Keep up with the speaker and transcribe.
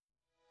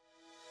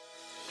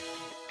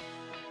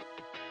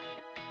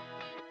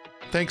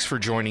Thanks for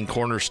joining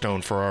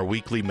Cornerstone for our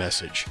weekly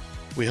message.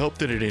 We hope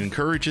that it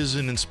encourages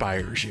and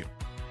inspires you.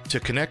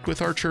 To connect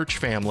with our church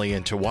family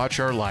and to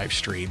watch our live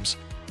streams,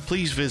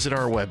 please visit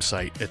our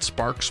website at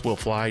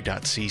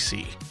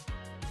sparkswillfly.cc.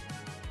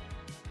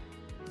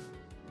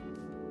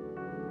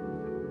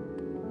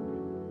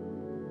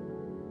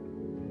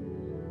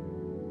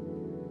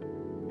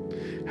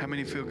 How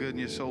many feel good in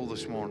your soul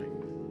this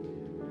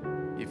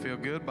morning? You feel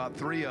good? About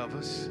 3 of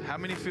us. How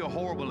many feel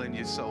horrible in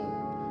your soul?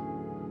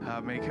 How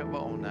many? Come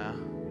on now.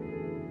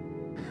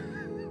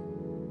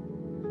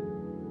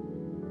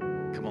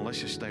 Come on, let's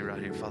just stay right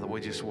here. Father,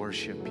 we just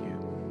worship you.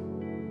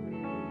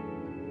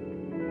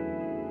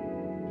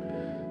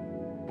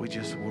 We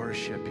just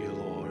worship you,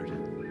 Lord.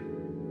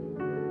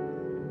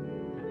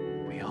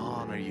 We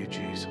honor you,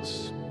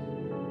 Jesus.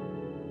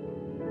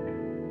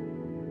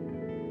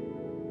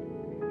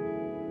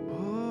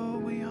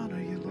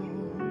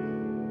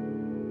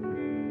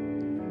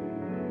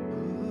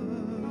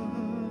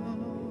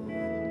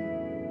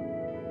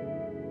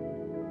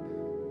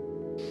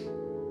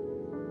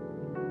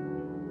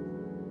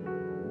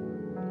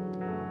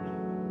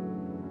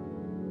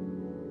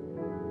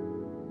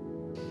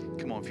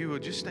 If you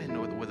would just stand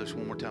with us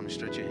one more time and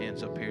stretch your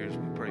hands up here as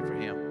we pray for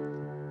him.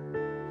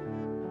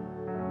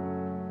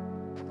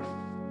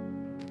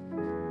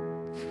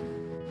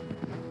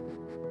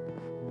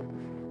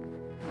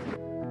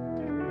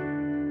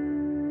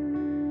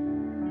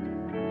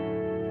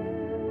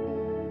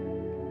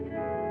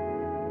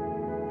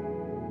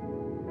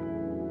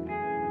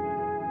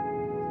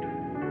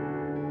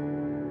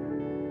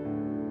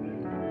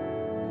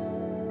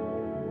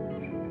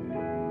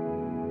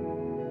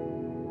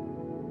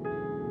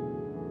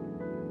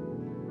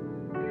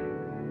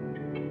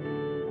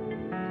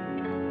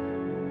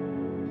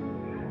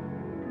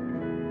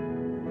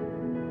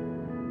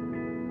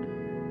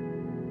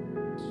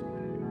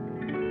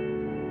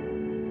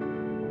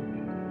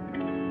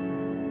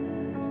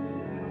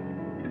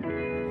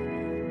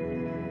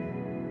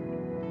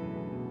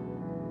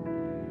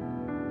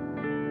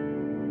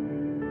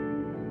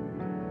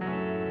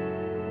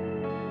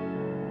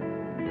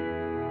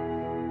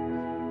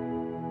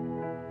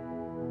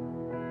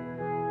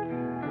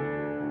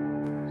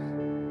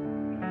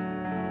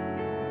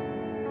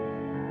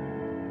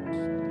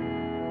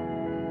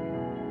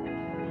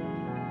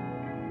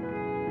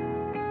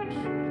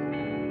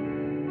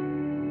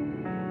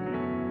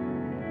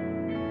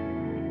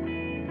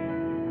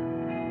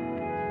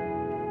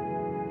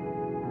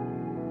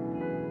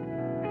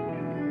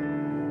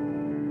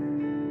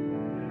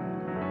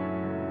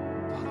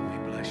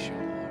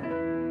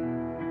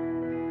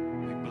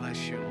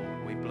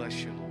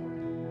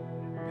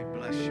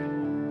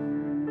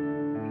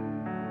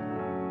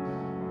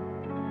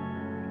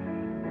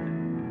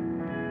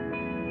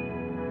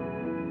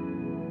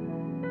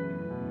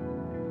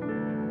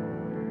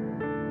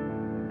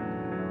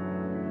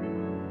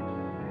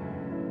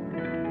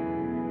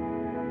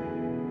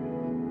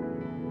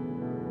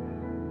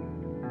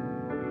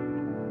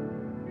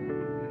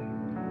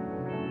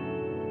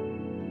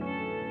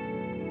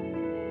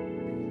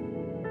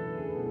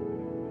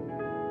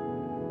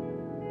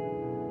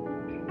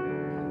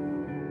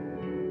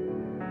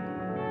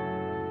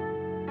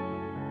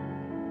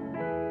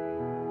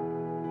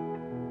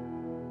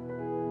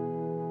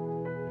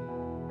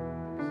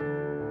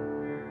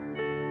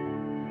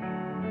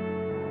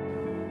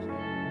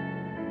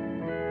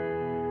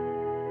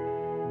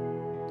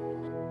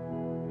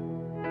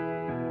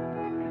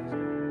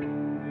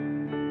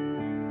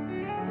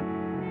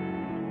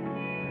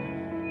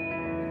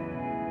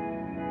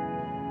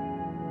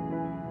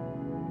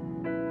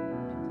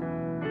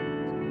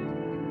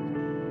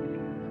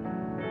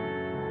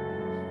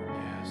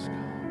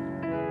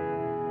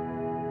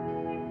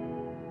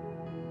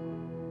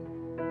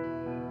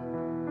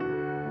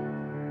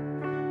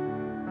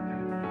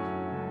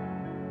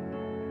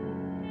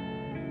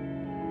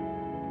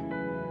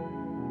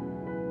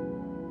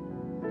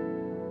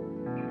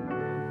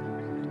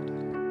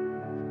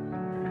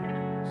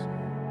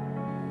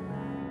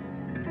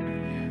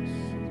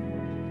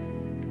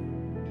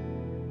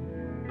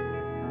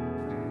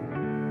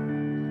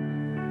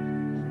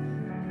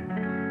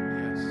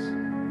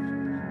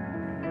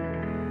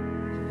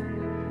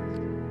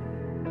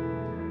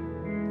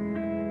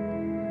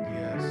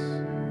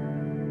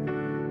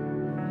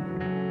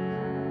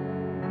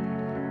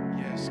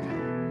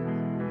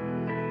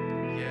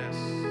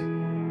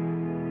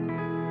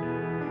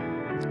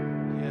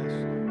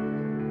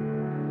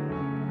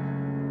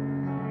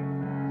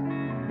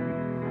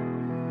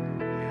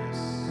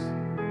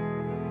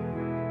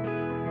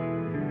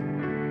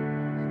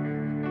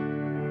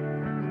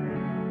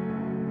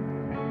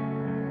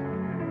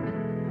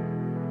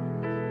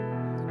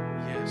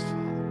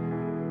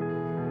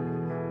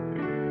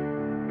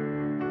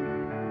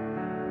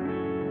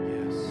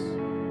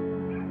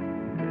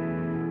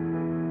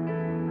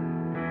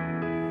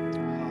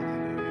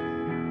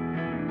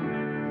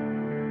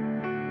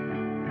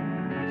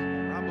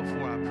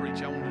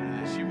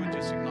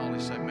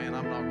 Say, man,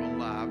 I'm not going to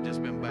lie. I've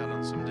just been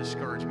battling some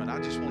discouragement. I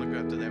just want to go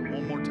after that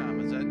one more time.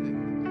 Is that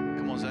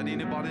that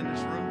anybody in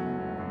this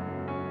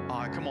room?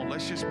 All right, come on,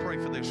 let's just pray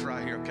for this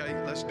right here, okay?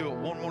 Let's do it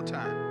one more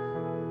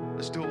time.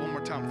 Let's do it one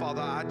more time.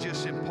 Father, I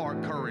just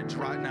impart courage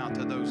right now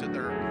to those that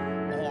their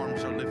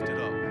arms are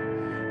lifted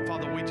up.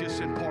 Father, we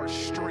just impart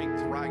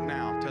strength right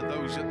now to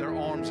those that their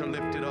arms are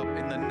lifted up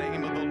in the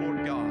name of the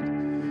Lord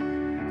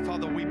God.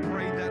 Father, we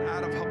pray that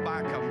out of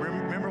Habakkuk.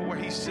 Remember where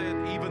he said,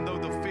 even though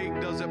the fig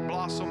doesn't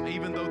blossom,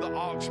 even though the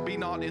ox be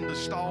not in the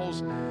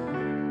stalls,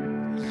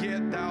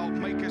 yet thou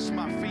makest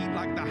my feet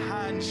like the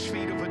hinds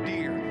feet of a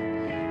deer,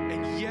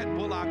 and yet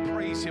will I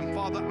praise him.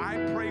 Father, I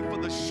pray for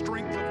the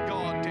strength of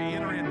God to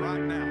enter in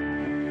right now,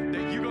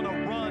 that you're going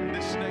to run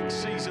this next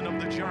season of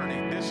the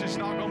journey. This is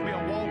not going to be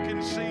a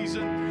walking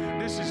season.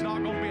 This is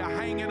not going to be a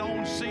hanging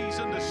on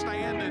season to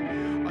stand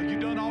and you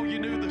done all you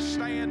knew to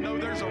stand. No,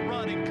 there's a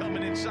running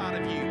coming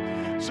inside of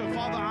you. So,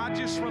 Father, I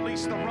just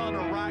release the runner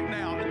right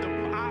now.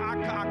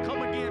 I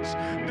come against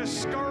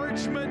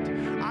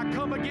discouragement. I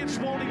come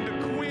against wanting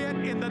to quit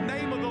in the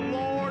name of the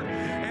Lord.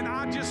 And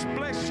I just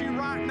bless you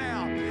right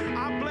now.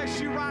 I bless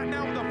you right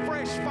now with a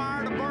fresh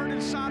fire to burn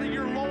inside of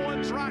your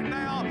loins right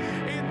now.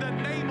 In the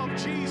name of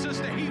Jesus,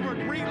 that he would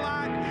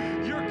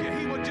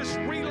just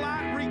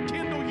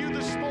rekindle you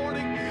this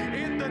morning.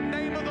 In the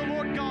name of the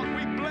Lord God,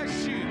 we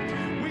bless you.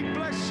 We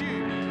bless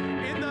you.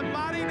 In the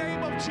mighty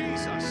name of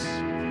Jesus.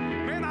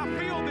 Man, I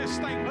feel this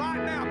thing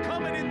right now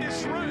coming in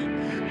this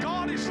room.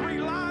 God is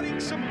relighting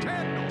some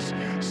candles.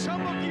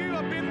 Some of you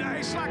have been,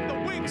 it's like the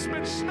wick's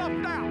been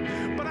snuffed out.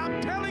 But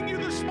I'm telling you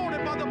this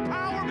morning, by the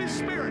power of His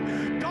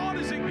Spirit, God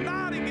is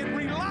igniting and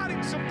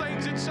relighting some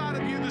things inside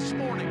of you this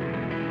morning.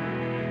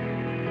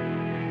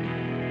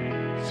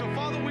 So,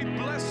 Father, we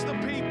bless the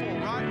people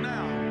right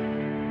now.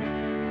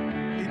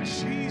 In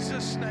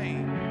Jesus'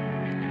 name.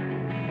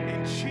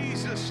 In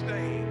Jesus'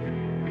 name.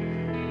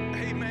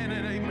 Amen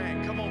and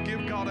amen. Come on,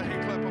 give God a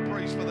hand clap of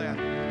praise for that.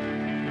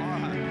 All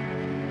right.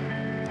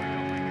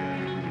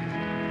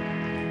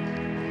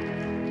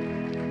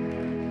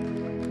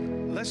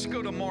 Let's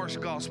go to Mark's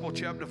Gospel,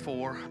 chapter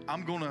 4.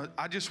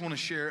 I just want to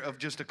share of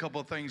just a couple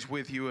of things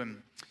with you,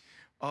 and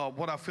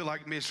what I feel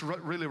like is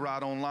really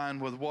right on line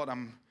with what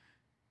I'm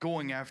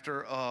going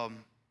after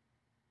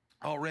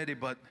already.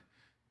 But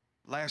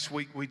last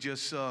week we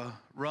just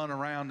run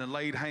around and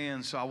laid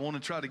hands, so I want to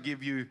try to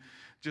give you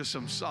just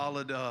some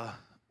solid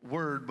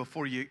word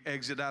before you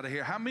exit out of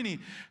here. How many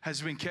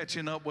has been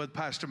catching up with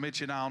Pastor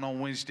Mitch and I on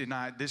Wednesday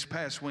night? This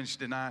past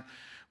Wednesday night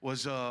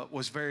was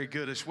very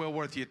good. It's well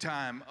worth your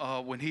time.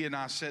 When he and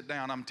I sat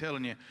down, I'm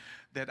telling you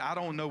that I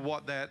don't know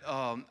what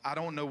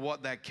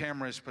that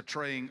camera is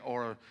portraying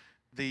or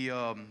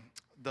the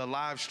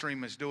live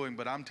stream is doing,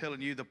 but I'm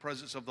telling you the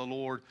presence of the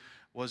Lord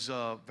was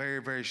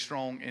very, very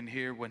strong in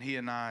here when he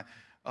and I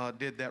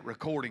did that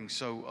recording.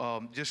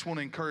 So just want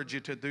to encourage you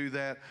to do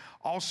that.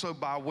 Also,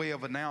 by way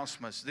of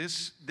announcements,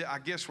 I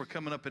guess we're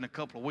coming up in a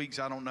couple of weeks.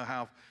 I don't know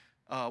how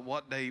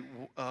what day.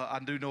 I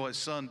do know it's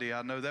Sunday.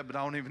 I know that, but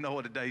I don't even know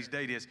what today's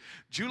date is.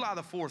 July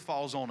the 4th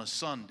falls on a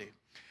Sunday.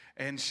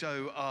 And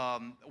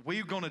so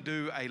we're going to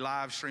do a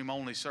live stream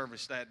only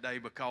service that day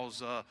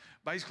because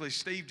basically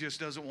Steve just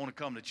doesn't want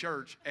to come to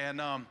church.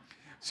 And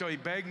so he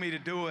begged me to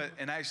do it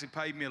and actually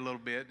paid me a little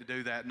bit to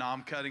do that. No,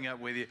 I'm cutting up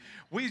with you.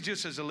 We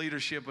just as a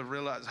leadership would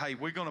realize, hey,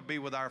 we're going to be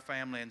with our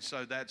family, and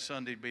so that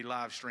Sunday would be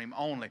live stream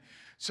only.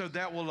 So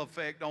that will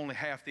affect only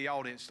half the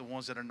audience, the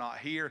ones that are not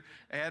here.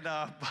 And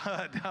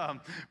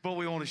but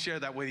we want to share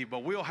that with you.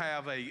 But we'll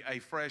have a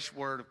fresh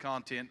word of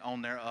content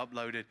on there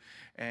uploaded,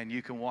 and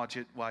you can watch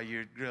it while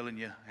you're grilling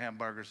your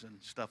hamburgers and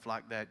stuff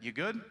like that. You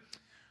good?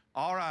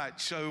 All right,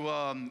 so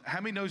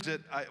how many knows that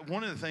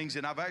one of the things,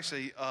 and I've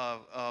actually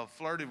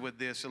flirted with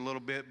this a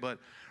little bit, but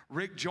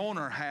Rick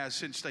Joyner has,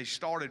 since they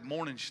started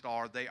Morning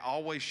Star, they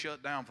always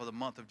shut down for the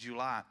month of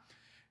July.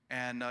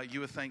 And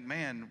you would think,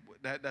 man,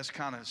 that's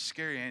kind of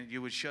scary, and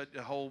you would shut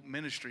the whole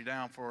ministry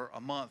down for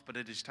a month, but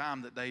it is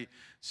time that they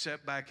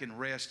sit back and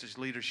rest as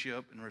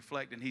leadership and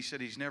reflect. And he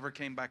said he's never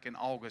came back in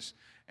August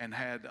and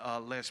had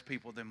less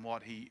people than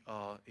what he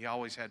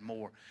always had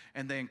more.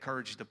 And they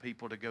encouraged the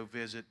people to go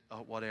visit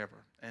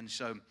whatever. And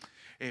so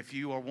if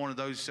you are one of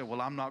those who say, well,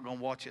 I'm not going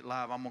to watch it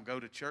live, I'm going to go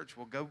to church,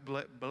 well, go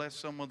bless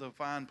some of the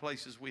fine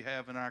places we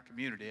have in our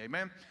community.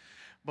 Amen?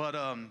 But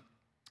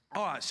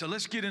all right, so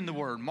let's get in the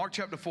Word. Mark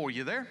chapter 4,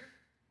 you there?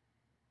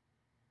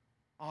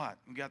 All right,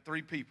 we got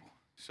 3 people.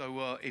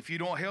 So if you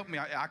don't help me,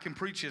 I can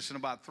preach this in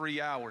about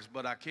 3 hours,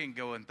 but I can't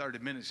go in 30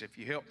 minutes if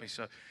you help me.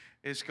 So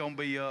it's going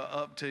to be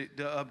up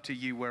to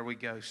you where we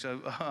go.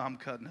 So I'm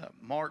cutting up.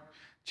 Mark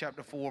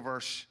chapter 4,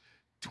 verse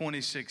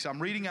 26. I'm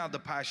reading out of the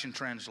Passion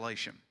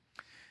Translation.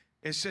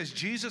 It says,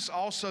 Jesus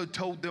also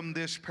told them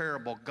this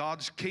parable.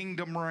 God's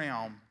kingdom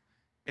realm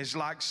is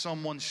like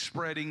someone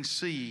spreading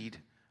seed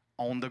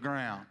on the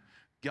ground.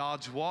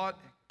 God's what?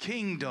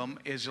 Kingdom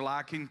is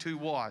likened to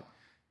what?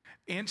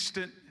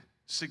 Instant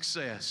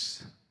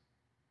success.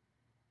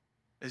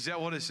 Is that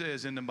what it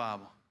says in the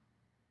Bible?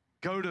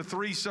 Go to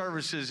 3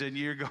 services and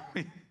you're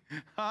going,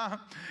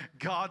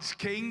 God's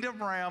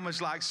kingdom realm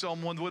is like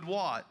someone with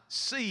what?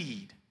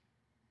 Seed.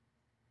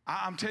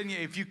 I'm telling you,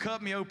 if you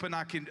cut me open,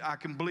 I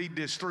can bleed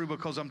this through,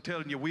 because I'm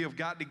telling you, we have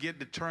got to get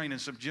to training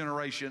some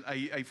generation,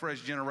 a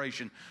fresh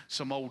generation,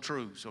 some old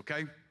truths,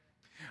 okay?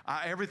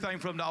 Everything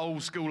from the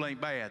old school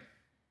ain't bad.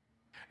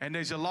 And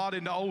there's a lot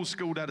in the old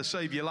school that'll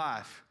save your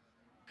life.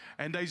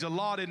 And there's a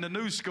lot in the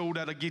new school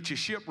that'll get you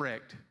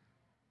shipwrecked.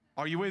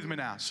 Are you with me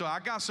now? So I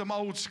got some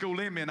old school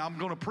in me, and I'm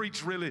going to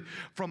preach really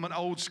from an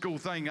old school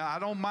thing. I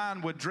don't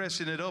mind with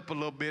dressing it up a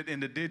little bit in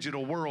the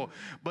digital world,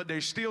 but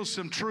there's still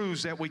some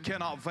truths that we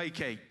cannot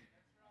vacate.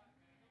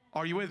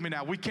 Are you with me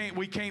now? We can't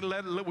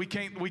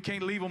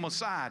leave them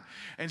aside.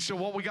 And so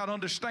what we got to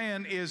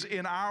understand is,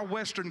 in our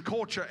Western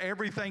culture,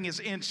 everything is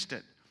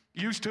instant.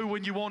 Used to,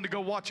 when you wanted to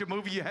go watch a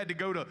movie, you had to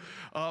go to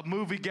a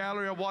movie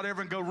gallery or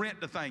whatever and go rent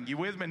the thing. You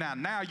with me now?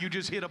 Now you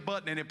just hit a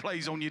button and it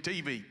plays on your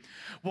TV.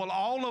 Well,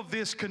 all of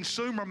this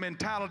consumer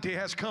mentality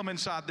has come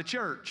inside the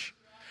church.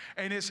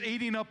 And it's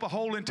eating up a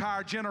whole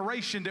entire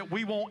generation that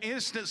we want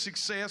instant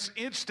success,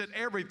 instant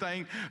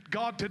everything,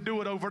 God to do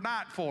it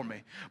overnight for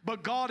me.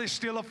 But God is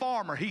still a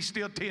farmer. He's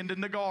still tending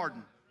the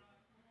garden.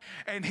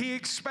 And He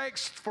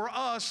expects for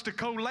us to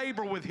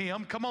co-labor with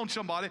Him. Come on,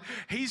 somebody.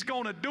 He's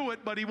going to do it,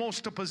 but He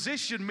wants to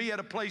position me at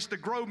a place to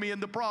grow me in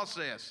the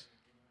process.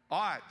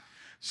 All right.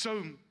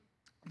 So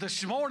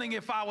this morning,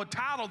 if I would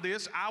title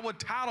this, I would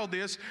title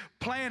this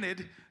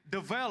Planted,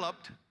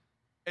 Developed,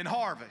 and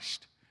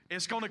Harvest.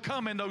 It's going to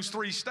come in those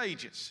three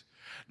stages.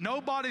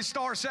 Nobody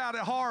starts out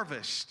at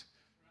harvest.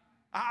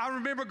 I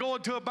remember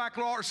going to a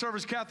baccalaureate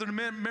service. Catherine,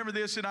 remember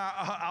this, and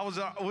I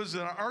was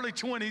in our early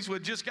 20s. We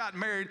had just gotten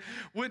married,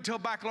 went to a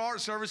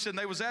baccalaureate service, and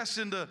they was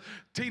asking the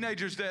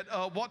teenagers that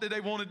what did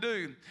they want to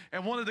do.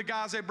 And one of the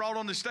guys they brought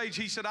on the stage,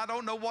 he said, I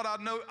don't know what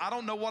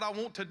I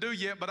want to do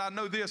yet, but I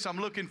know this,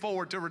 I'm looking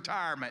forward to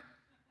retirement.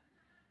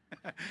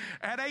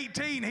 At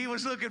 18, he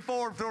was looking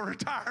forward to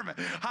retirement.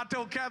 I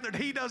told Catherine,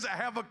 he doesn't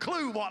have a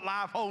clue what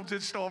life holds in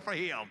store for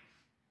him.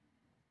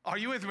 Are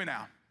you with me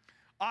now?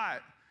 All right.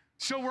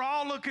 So we're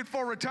all looking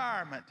for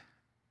retirement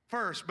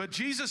first. But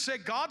Jesus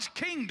said God's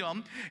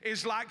kingdom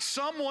is like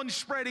someone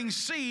spreading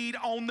seed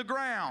on the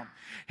ground.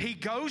 He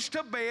goes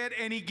to bed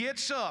and he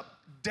gets up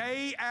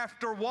day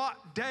after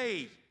what?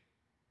 Day.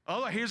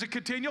 Oh, here's a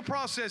continual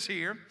process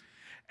here.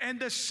 And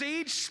the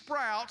seed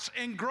sprouts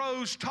and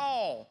grows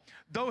tall.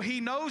 Though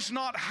he knows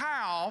not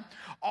how,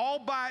 all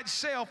by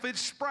itself it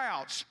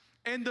sprouts.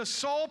 And the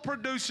soil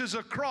produces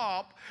a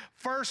crop,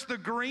 first the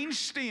green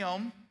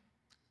stem,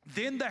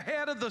 then the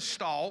head of the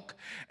stalk,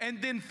 and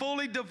then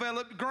fully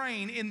developed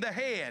grain in the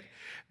head.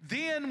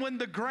 Then when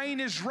the grain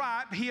is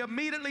ripe, he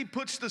immediately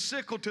puts the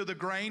sickle to the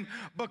grain,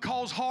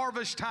 because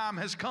harvest time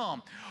has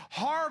come.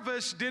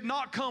 Harvest did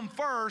not come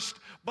first,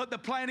 but the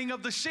planting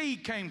of the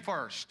seed came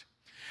first.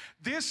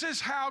 This is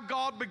how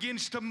God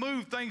begins to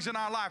move things in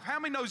our life. How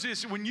many knows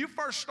this? When you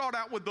first start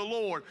out with the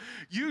Lord,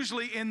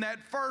 usually in that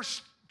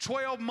first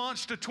 12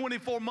 months to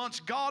 24 months,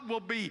 God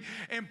will be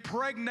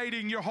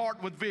impregnating your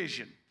heart with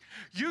vision.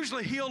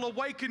 Usually He'll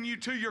awaken you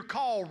to your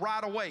call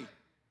right away.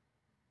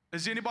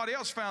 Has anybody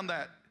else found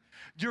that?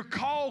 Your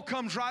call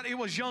comes right. It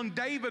was young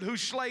David who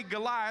slayed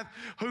Goliath,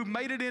 who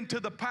made it into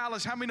the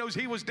palace. How many knows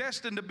he was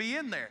destined to be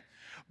in there?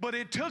 But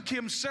it took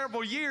him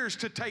several years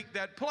to take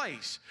that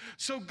place.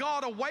 So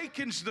God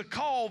awakens the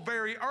call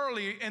very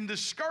early, and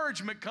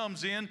discouragement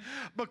comes in,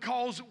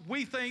 because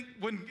we think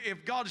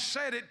if God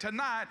said it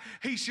tonight,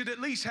 He should at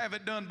least have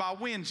it done by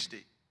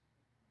Wednesday.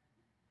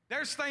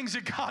 There's things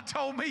that God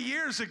told me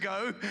years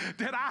ago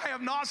that I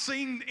have not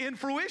seen in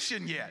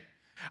fruition yet.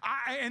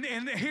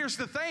 And here's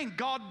the thing,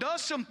 God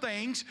does some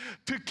things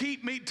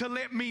to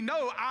let me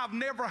know I've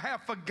never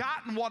have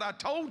forgotten what I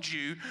told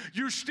you.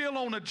 You're still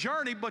on a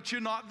journey, but you're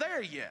not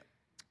there yet.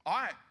 All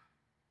right.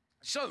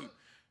 So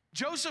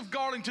Joseph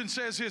Garlington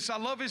says this. I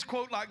love his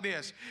quote like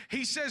this.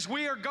 He says,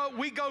 we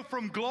go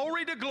from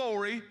glory to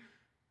glory,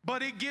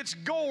 but it gets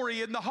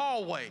gory in the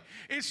hallway.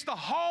 It's the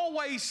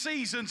hallway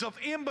seasons of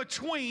in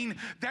between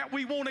that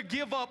we want to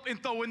give up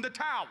and throw in the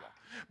towel.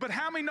 But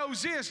how many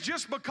knows this?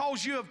 Just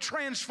because you have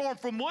transformed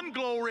from one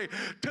glory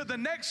to the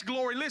next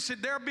glory, listen,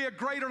 there'll be a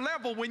greater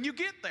level when you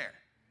get there.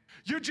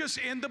 You're just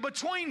in the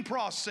between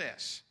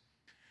process.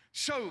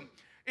 So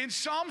in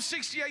Psalm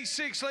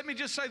 68:6, let me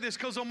just say this,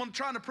 because I'm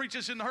trying to preach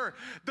this in the hurry.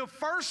 The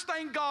first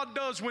thing God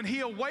does when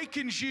He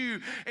awakens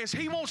you is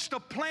He wants to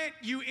plant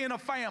you in a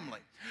family.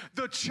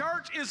 The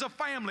church is a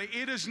family.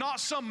 It is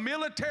not some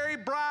military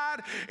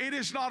bride. It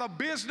is not a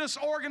business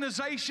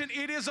organization.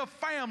 It is a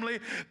family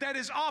that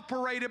is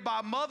operated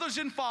by mothers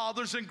and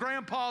fathers and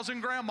grandpas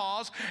and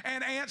grandmas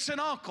and aunts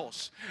and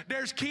uncles.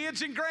 There's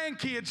kids and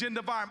grandkids in the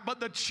environment, but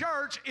the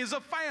church is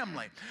a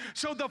family.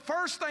 So the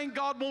first thing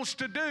God wants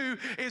to do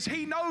is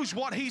He knows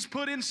what He's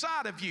put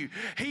inside of you.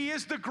 He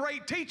is the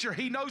great teacher.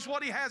 He knows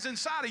what He has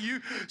inside of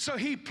you, so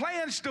He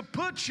plans to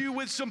put you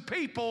with some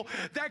people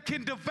that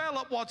can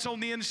develop what's on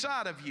the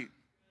inside of you.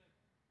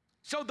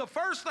 So the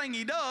first thing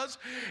He does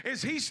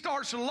is He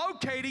starts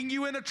locating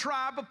you in a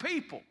tribe of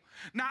people.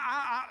 Now,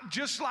 I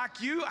just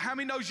like you, how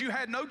many knows you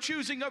had no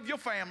choosing of your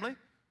family?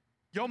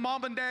 Your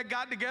mom and dad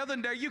got together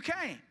and there you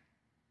came.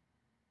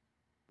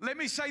 Let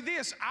me say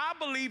this. I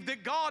believe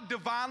that God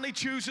divinely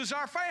chooses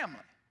our family.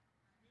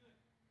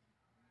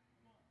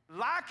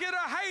 Like it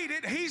or hate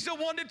it, He's the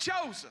one that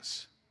chose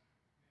us.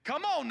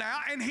 Come on now,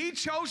 and He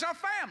chose our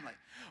family.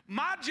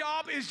 My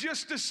job is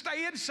just to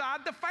stay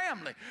inside the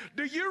family.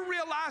 Do you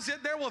realize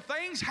that there will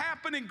things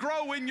happen and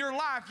grow in your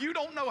life? You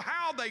don't know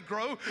how they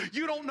grow.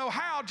 You don't know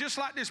how, just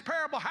like this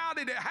parable, how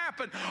did it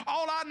happen?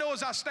 All I know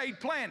is I stayed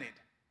planted.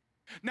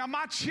 Now,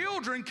 my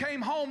children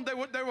came home. They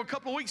were a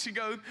couple of weeks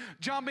ago.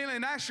 John, Billy,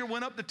 and Asher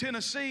went up to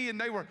Tennessee, and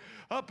they were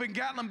up in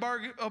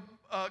Gatlinburg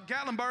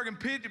and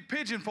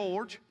Pigeon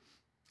Forge.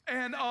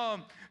 And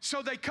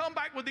so they come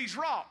back with these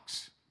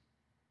rocks.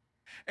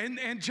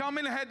 And John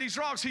Miller had these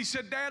rocks. He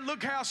said, Dad,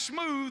 look how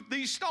smooth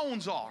these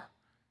stones are.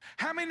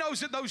 How many knows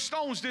that those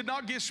stones did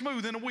not get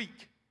smooth in a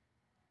week?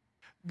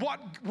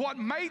 What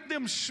made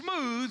them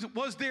smooth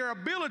was their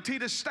ability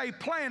to stay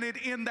planted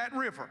in that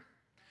river.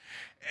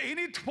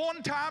 Any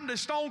one time the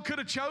stone could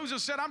have chosen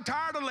and said, I'm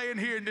tired of laying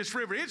here in this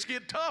river. It's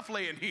getting tough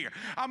laying here.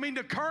 I mean,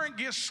 the current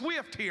gets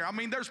swift here. I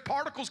mean, there's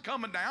particles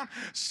coming down,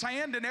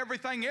 sand and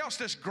everything else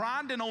that's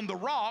grinding on the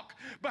rock.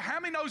 But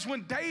how many knows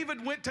when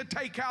David went to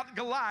take out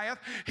Goliath,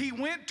 he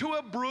went to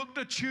a brook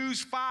to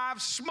choose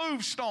 5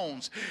 smooth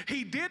stones.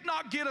 He did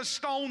not get a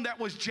stone that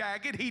was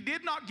jagged. He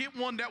did not get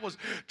one that was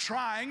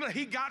triangular.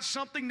 He got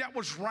something that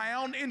was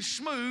round and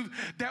smooth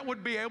that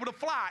would be able to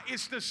fly.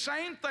 It's the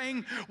same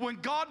thing when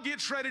God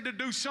gets ready to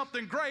do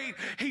something great.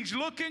 He's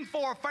looking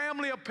for a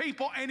family of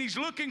people, and He's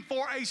looking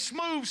for a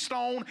smooth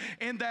stone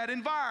in that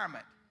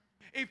environment.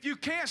 If you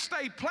can't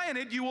stay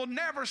planted, you will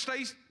never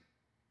stay,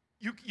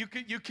 you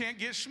can't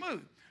get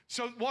smooth.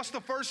 So what's the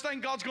first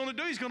thing God's going to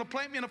do? He's going to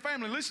plant me in a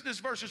family. Listen to this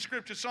verse of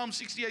Scripture, Psalm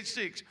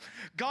 68:6.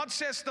 God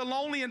sets the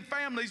lonely in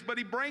families, but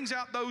He brings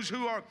out those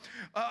who are,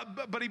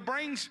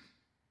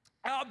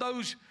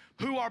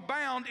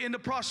 bound into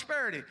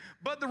prosperity.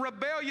 But the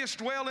rebellious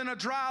dwell in a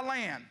dry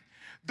land.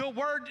 The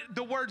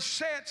word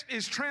sets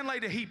is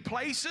translated He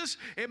places.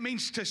 It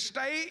means to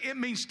stay. It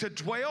means to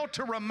dwell,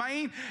 to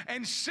remain.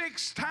 And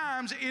 6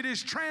 times it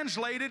is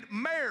translated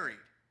married.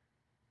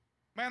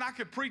 Man, I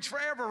could preach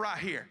forever right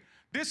here.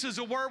 This is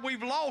a word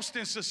we've lost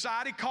in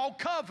society called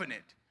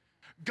covenant.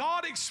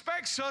 God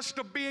expects us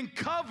to be in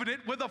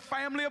covenant with a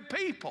family of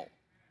people.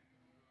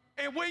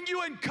 And when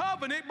you're in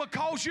covenant,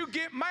 because you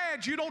get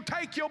mad, you don't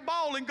take your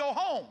ball and go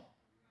home.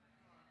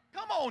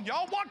 Come on,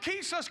 y'all. What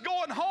keeps us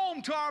going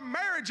home to our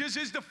marriages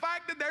is the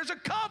fact that there's a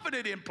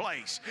covenant in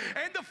place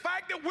and the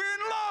fact that we're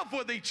in love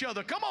with each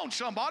other. Come on,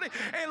 somebody.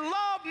 And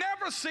love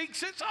never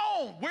seeks its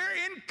own. We're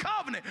in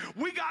covenant.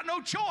 We got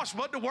no choice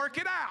but to work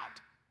it out.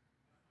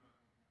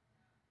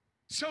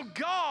 So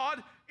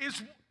God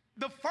is,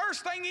 the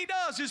first thing He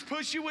does is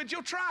push you with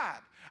your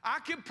tribe. I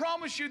can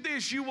promise you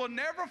this, you will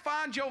never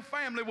find your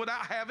family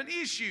without having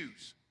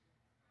issues.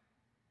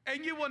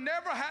 And you will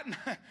never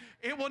have,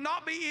 it will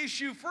not be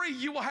issue free.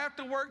 You will have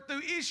to work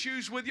through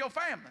issues with your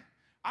family.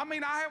 I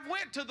mean, I have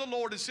went to the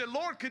Lord and said,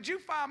 Lord, could you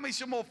find me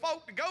some more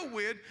folk to go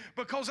with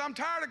because I'm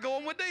tired of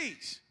going with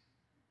these.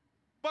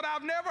 But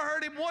I've never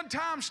heard Him one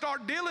time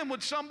start dealing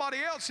with somebody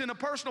else in a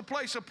personal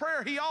place of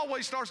prayer. He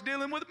always starts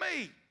dealing with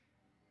me.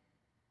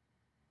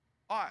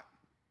 All right.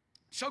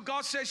 So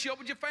God sets you up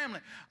with your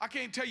family. I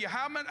can't tell you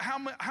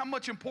how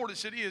much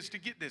importance it is to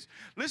get this.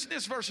 Listen to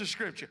this verse of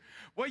Scripture.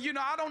 Well, you know,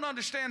 I don't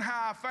understand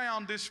how I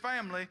found this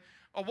family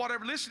or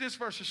whatever. Listen to this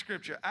verse of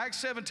Scripture. Acts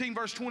 17,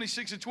 verse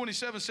 26 and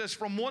 27 says,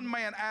 from one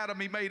man, Adam,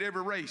 He made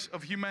every race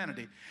of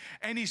humanity.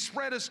 And He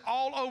spread us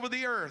all over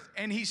the earth.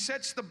 And He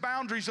sets the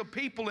boundaries of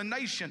people and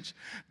nations,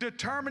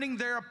 determining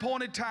their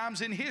appointed times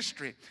in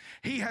history.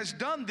 He has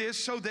done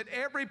this so that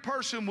every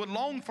person would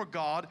long for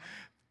God,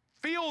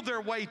 feel their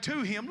way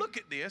to Him. Look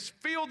at this.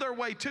 Feel their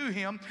way to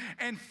Him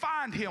and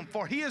find Him,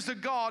 for He is the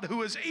God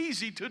who is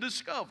easy to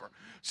discover.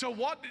 So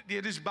what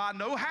it is by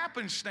no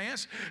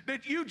happenstance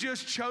that you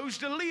just chose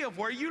to live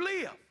where you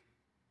live.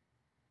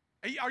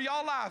 Are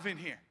y'all alive in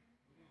here?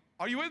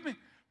 Are you with me?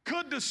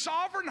 Could the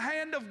sovereign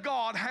hand of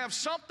God have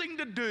something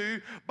to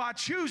do by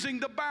choosing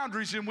the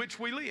boundaries in which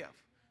we live?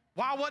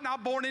 Why wasn't I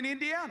born in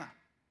Indiana?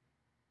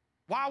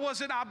 Why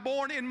wasn't I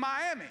born in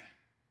Miami?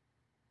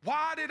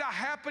 Why did I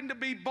happen to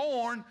be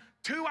born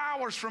 2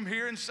 hours from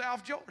here in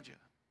South Georgia?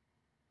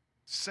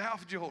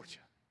 South Georgia.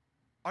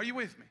 Are you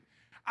with me?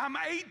 I'm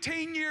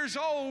 18 years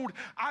old.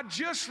 I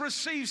just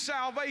received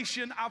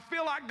salvation. I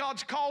feel like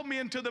God's called me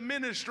into the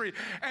ministry.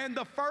 And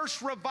the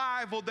first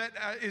revival that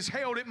is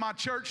held at my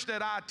church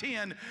that I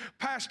attend,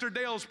 Pastor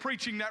Dale's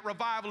preaching that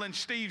revival and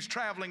Steve's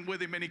traveling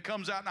with him. And he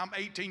comes out and I'm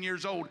 18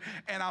 years old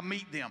and I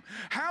meet them.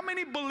 How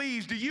many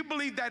do you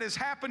believe that is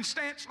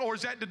happenstance, or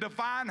is that the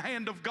divine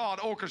hand of God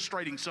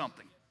orchestrating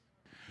something?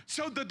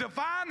 So the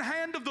divine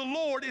hand of the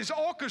Lord is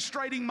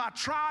orchestrating my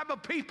tribe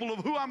of people of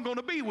who I'm going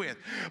to be with,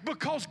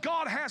 because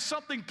God has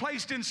something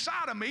placed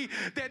inside of me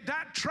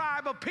that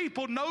tribe of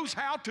people knows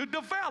how to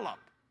develop.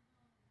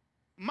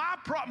 My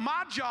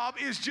job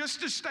is just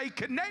to stay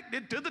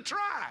connected to the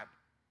tribe.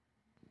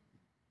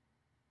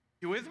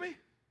 You with me?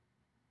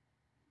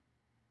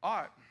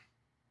 All right.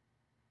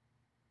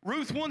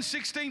 Ruth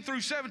 1:16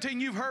 through 17,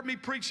 you've heard me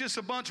preach this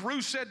a bunch.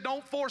 Ruth said,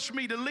 don't force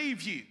me to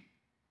leave you.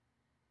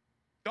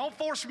 Don't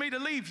force me to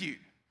leave you.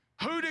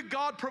 Who did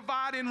God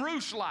provide in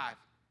Ruth's life?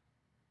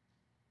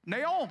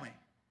 Naomi.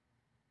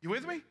 You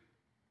with me?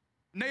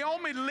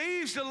 Naomi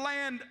leaves the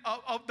land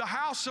of the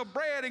house of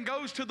bread and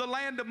goes to the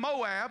land of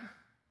Moab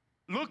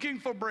looking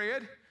for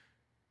bread.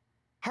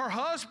 Her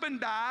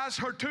husband dies.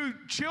 Her two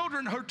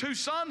children, her two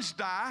sons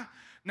die.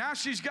 Now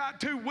she's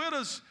got two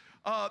widows,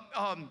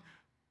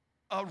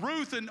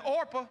 Ruth and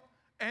Orpah,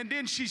 and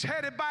then she's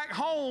headed back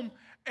home,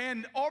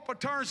 and Orpah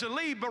turns to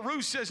leave, but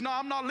Ruth says, no,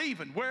 I'm not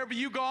leaving. Wherever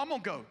you go, I'm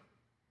going to go.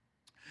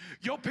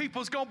 Your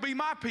people's going to be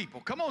my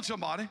people. Come on,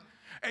 somebody.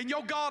 And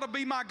your God will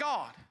be my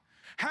God.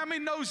 How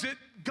many knows that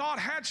God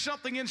had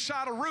something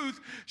inside of Ruth?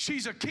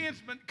 She's a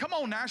kinsman. Come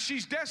on now.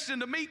 She's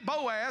destined to meet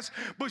Boaz,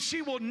 but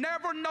she will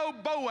never know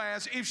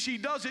Boaz if she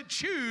doesn't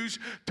choose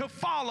to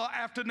follow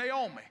after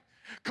Naomi.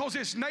 Because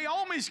it's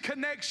Naomi's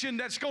connection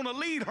that's going to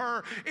lead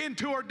her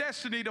into her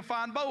destiny to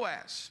find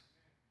Boaz.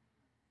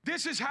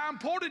 This is how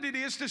important it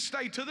is to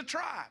stay to the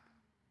tribe.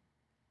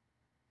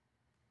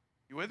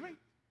 You with me?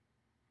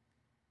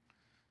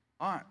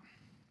 All right.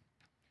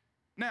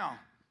 Now,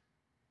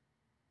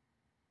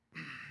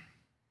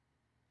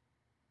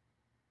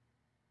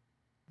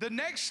 the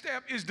next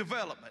step is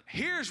development.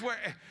 Here's where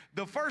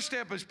the first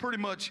step is pretty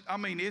much, I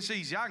mean, it's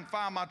easy. I can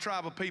find my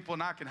tribe of people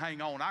and I can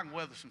hang on. I can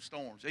weather some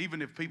storms,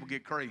 even if people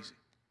get crazy.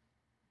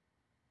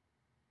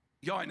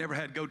 Y'all ain't never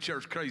had to go to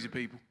church crazy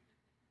people.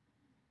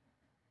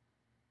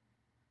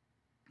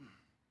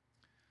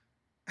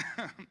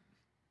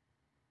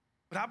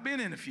 But I've been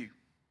in a few.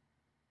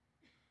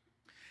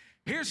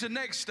 Here's the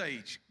next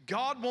stage.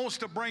 God wants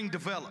to bring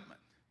development.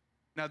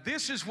 Now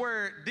this is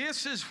where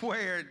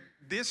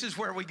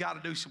we got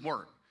to do some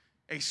work,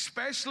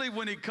 especially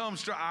when it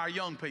comes to our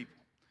young people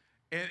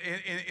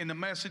in the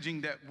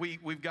messaging that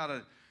we've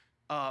got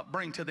to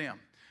bring to them.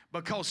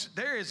 Because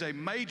there is a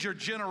major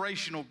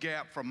generational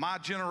gap from my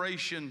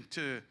generation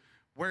to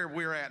where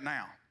we're at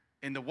now.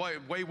 In the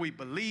way we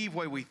believe,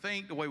 way we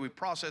think, the way we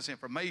process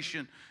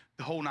information,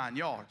 the whole 9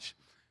 yards.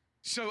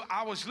 So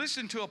I was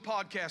listening to a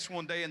podcast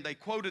one day, and they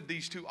quoted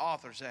these two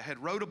authors that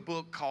had wrote a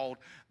book called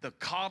The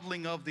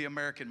Coddling of the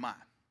American Mind.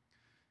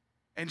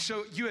 And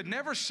so you had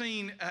never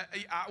seen,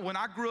 when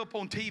I grew up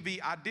on TV,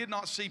 I did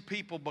not see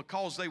people,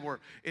 because they were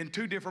in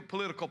two different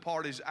political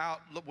parties,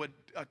 out with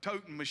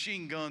toting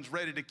machine guns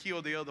ready to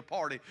kill the other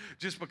party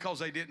just because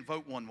they didn't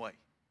vote one way.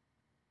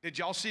 Did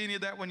y'all see any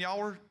of that when y'all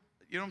were,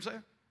 you know what I'm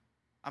saying?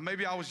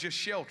 Maybe I was just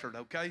sheltered,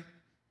 okay?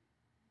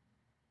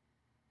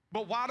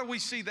 But why do we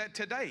see that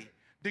today?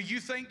 Do you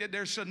think that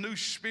there's a new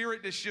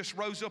spirit that's just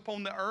rose up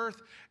on the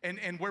earth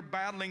and we're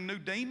battling new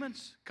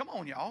demons? Come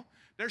on, y'all.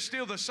 There's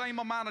still the same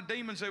amount of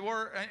demons they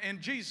were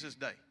in Jesus'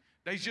 day.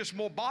 There's just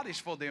more bodies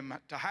for them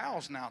to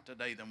house now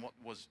today than what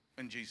was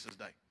in Jesus'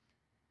 day.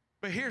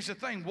 But here's the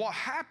thing. What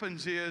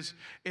happens is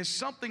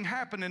something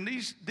happened, and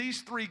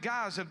these three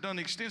guys have done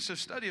extensive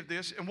study of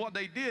this, and what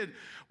they did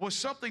was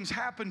something's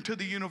happened to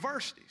the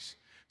universities.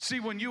 See,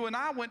 when you and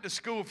I went to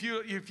school, if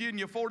you're in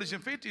your 40s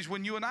and 50s,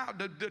 when you and I,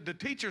 the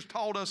teachers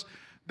taught us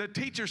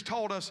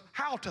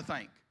how to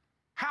think,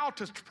 how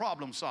to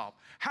problem solve,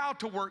 how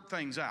to work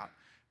things out.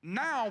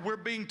 Now we're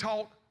being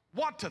taught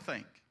what to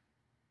think.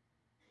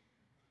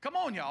 Come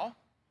on, y'all.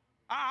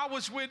 I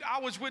was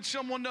with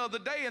someone the other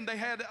day, and they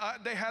had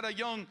a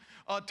young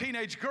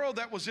teenage girl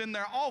that was in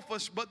their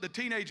office, but the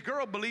teenage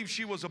girl believed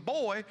she was a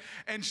boy,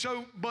 and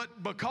so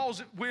but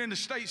because we're in the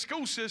state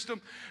school system,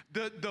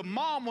 the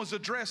mom was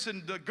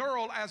addressing the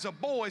girl as a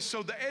boy,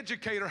 so the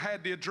educator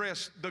had to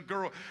address the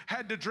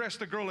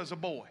girl as a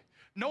boy,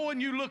 knowing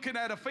you looking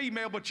at a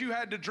female, but you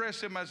had to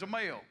address him as a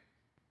male.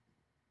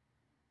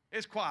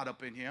 It's quiet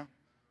up in here.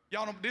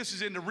 Y'all know, this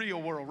is in the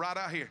real world, right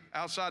out here,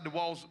 outside the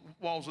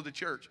walls of the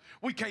church.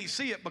 We can't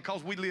see it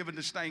because we live in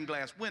the stained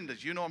glass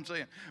windows, you know what I'm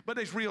saying? But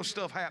there's real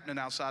stuff happening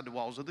outside the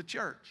walls of the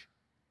church.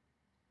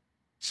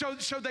 So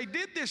they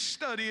did this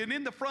study, and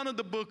in the front of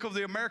the book of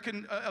the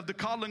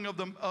Coddling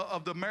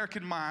of the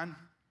American Mind,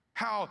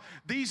 how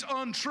these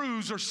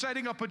untruths are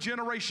setting up a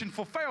generation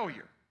for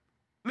failure.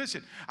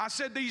 Listen, I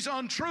said these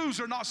untruths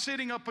are not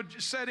setting up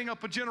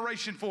a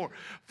generation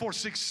for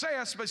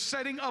success, but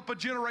setting up a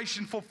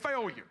generation for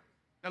failure.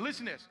 Now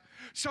listen to this.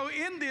 So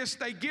in this,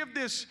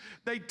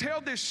 they tell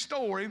this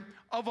story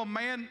of a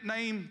man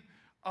named,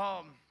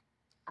 I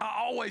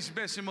always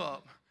mess him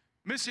up,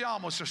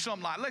 Messiamos or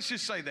something like, let's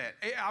just say that.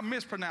 I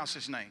mispronounce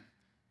his name.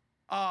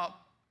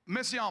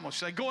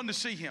 Messiamos, they going to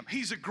see him.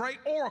 He's a great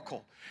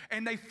oracle.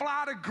 And they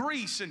fly to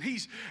Greece, and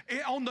he's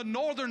on the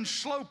northern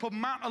slope of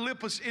Mount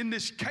Olympus in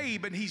this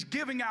cave, and he's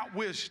giving out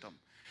wisdom.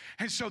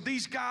 And so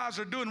these guys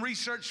are doing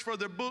research for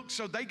their book,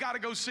 so they got to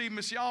go see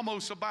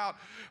Messiamos about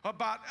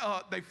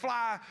they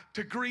fly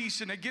to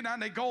Greece, and they get out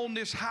and they go on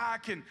this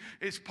hike, and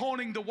it's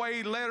pointing the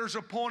way, letters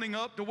are pointing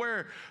up to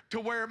where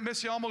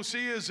Messiamos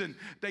is, and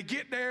they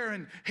get there,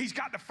 and he's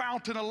got the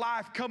fountain of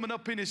life coming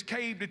up in his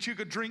cave that you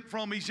could drink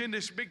from. He's in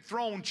this big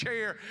throne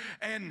chair,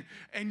 and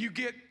you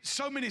get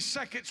so many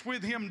seconds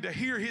with him to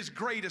hear his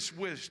greatest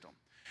wisdom.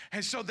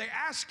 And so they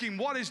asked him,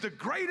 what is the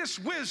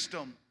greatest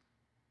wisdom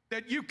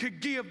that you could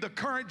give the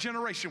current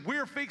generation?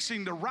 We're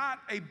fixing to write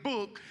a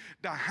book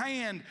to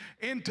hand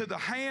into the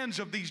hands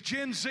of these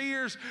Gen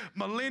Zers,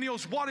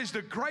 millennials. What is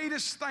the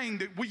greatest thing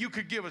that you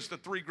could give us? The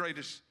three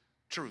greatest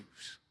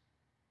truths.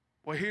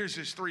 Well, here's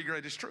his three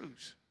greatest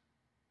truths.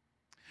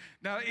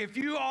 Now, if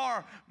you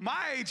are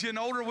my age and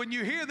older, when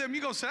you hear them,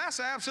 you're going to say, that's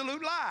an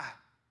absolute lie.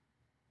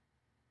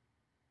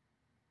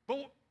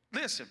 But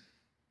listen,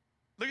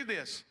 look at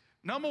this.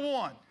 Number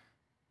one,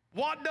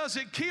 what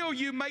doesn't kill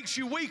you makes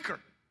you weaker.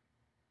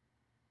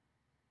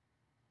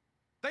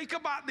 Think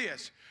about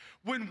this.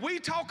 When we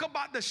talk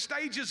about the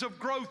stages of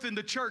growth in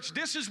the church,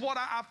 this is what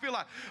I feel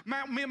like.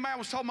 Me and Matt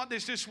was talking about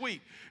this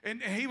week,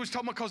 and he was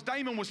talking about, because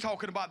Damon was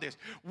talking about this.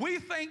 We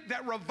think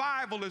that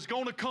revival is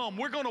going to come.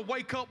 We're going to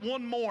wake up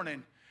one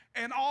morning,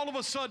 and all of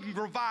a sudden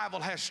revival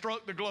has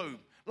struck the globe,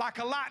 like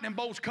a lightning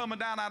bolt's coming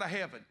down out of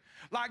heaven.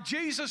 Like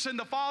Jesus and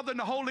the Father and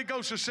the Holy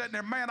Ghost are sitting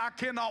there, man, I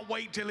cannot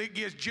wait till it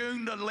gets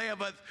June the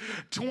 11th,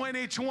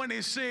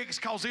 2026,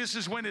 because this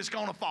is when it's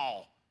going to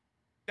fall.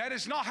 That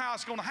is not how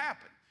it's going to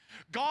happen.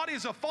 God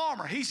is a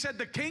farmer. He said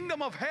the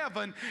kingdom of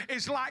heaven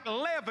is like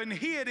leaven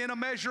hid in a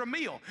measure of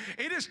meal.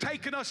 It has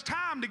taken us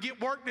time to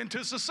get worked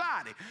into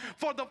society.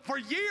 For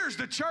years,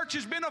 the church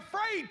has been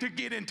afraid to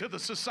get into the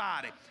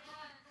society.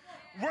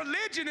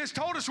 Religion has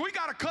told us we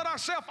got to cut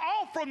ourselves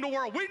off from the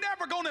world. We're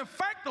never going to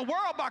infect the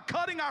world by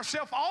cutting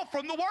ourselves off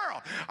from the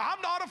world.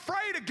 I'm not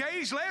afraid of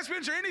gays,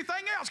 lesbians, or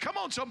anything else. Come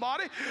on,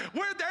 somebody.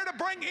 We're there to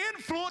bring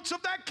influence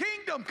of that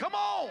kingdom. Come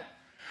on.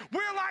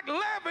 We're like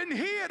leaven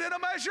hid in a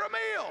measure of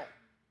meal.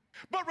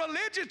 But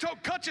religion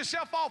told, cut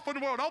yourself off from the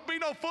world. Don't be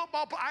no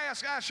football player. I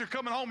asked Asher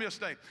coming home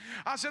yesterday.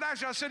 I said,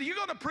 Asher, are you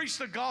going to preach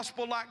the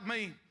gospel like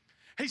me?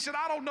 He said,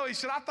 I don't know. He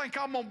said, I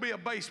think I'm going to be a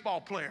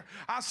baseball player.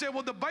 I said,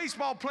 well, the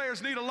baseball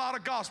players need a lot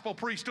of gospel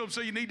preached to them,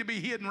 so you need to be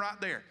hidden right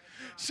there.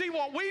 See,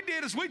 what we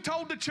did is we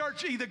told the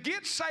church either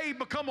get saved,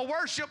 become a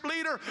worship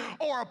leader,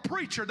 or a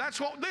preacher.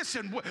 That's what,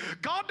 listen,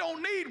 God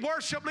don't need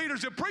worship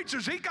leaders and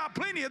preachers. He got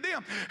plenty of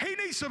them. He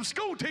needs some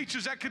school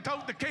teachers that can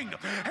tote the kingdom.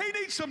 He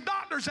needs some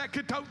doctors that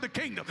can tote the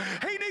kingdom.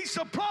 He needs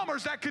some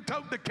plumbers that can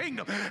tote the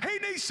kingdom.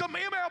 He needs some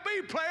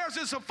MLB players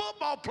and some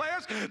football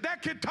players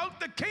that can tote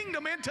the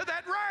kingdom into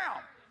that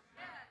realm.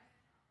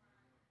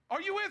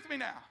 Are you with me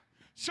now?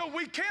 So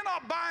we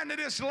cannot buy into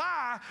this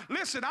lie.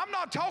 Listen, I'm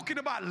not talking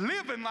about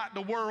living like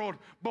the world,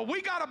 but we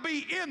got to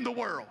be in the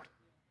world.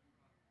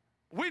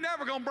 We're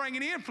never going to bring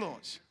any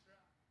influence.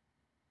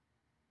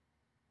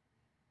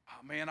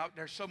 Oh, man,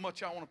 there's so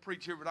much I want to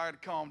preach here, but I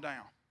got to calm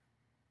down.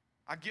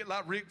 I get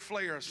like Ric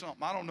Flair or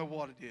something. I don't know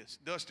what it is.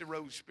 Dusty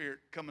Rhodes spirit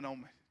coming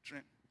on me,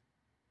 Trent.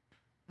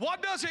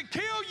 What doesn't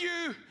kill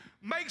you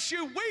makes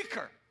you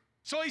weaker.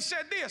 So he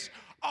said this,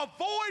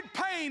 avoid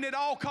pain at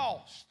all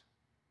costs.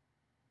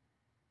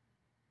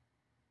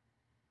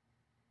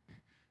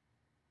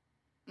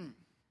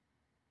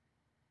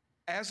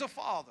 As a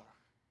father,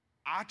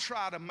 I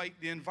try to make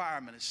the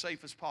environment as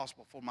safe as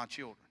possible for my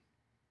children.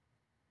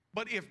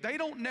 But if they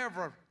don't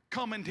never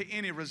come into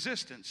any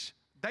resistance,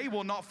 they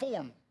will not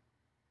form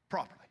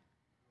properly.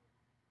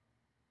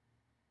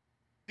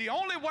 The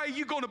only way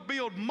you're going to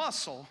build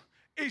muscle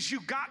is you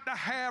got to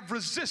have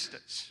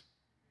resistance.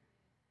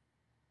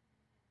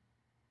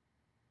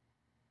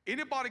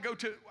 Anybody go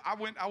to, I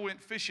went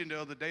fishing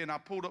the other day and I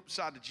pulled up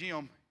beside the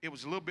gym. It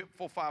was a little bit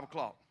before 5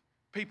 o'clock.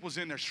 People was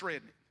in there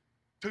shredding it.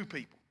 2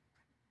 people.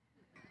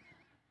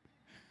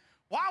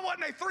 Why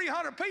wasn't there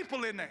 300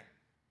 people in there?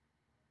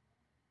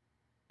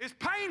 It's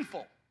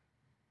painful.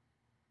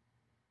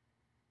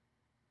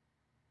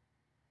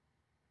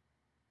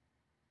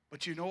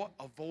 But you know what?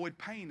 Avoid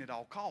pain at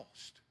all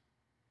costs.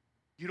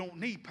 You don't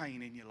need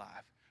pain in your life.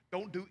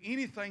 Don't do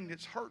anything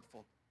that's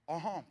hurtful or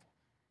harmful.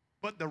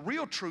 But the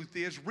real truth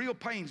is, real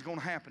pain is going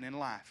to happen in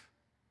life.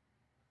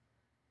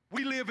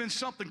 We live in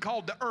something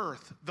called the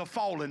earth, the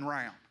fallen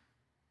realm.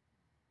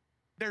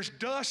 There's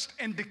dust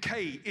and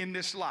decay in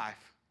this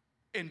life,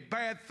 and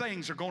bad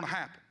things are going to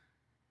happen.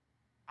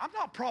 I'm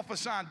not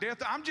prophesying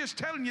death. I'm just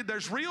telling you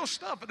there's real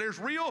stuff. There's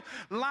real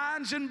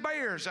lions and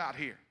bears out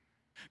here.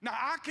 Now,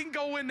 I can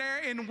go in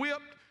there and whip,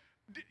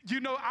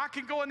 I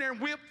can go in there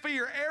and whip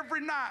fear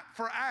every night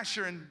for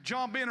Asher and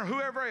John Ben or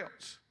whoever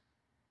else.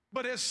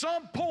 But at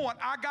some point,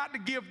 I got to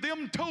give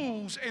them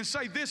tools and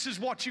say, this is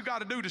what you got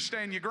to do to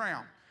stand your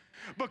ground.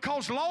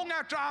 Because long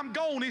after I'm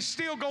gone, he's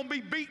still going to be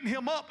beating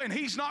him up, and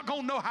he's not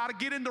going to know how to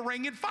get in the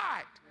ring and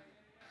fight.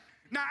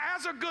 Now,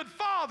 as a good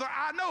father,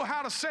 I know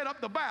how to set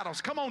up the battles.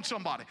 Come on,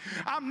 somebody.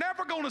 I'm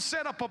never going to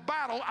set up a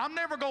battle. I'm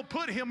never going to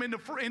put him in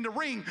the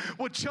ring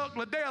with Chuck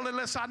Liddell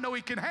unless I know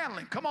he can handle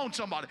him. Come on,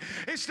 somebody.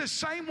 It's the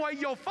same way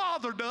your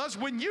father does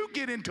when you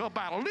get into a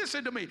battle.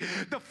 Listen to me.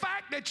 The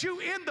fact that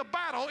you in the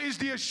battle is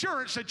the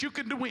assurance that you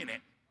can win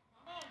it.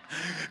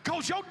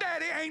 Because your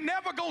daddy ain't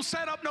never going to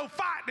set up no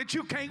fight that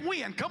you can't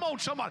win. Come on,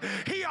 somebody.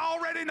 He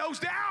already knows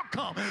the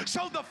outcome.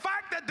 So the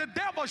fact that the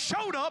devil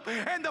showed up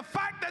and the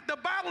fact that the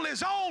battle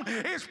is on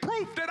is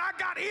proof that I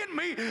got in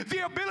me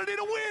the ability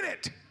to win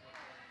it.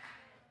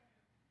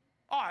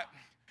 All right.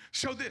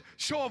 So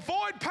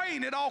avoid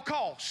pain at all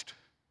cost.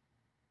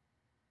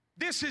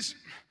 This has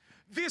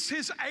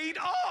ate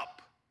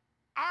up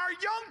our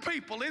young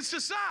people in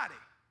society.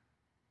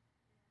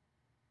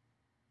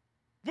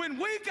 When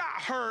we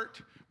got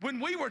hurt, when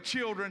we were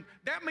children,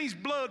 that means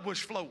blood was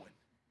flowing.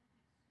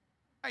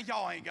 Hey,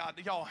 y'all ain't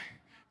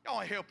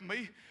helping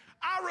me.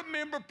 I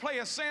remember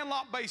playing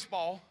sandlot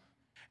baseball,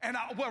 and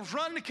I was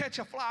running to catch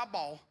a fly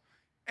ball,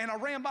 and I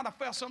ran by and I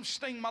felt something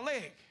sting my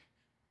leg.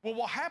 Well,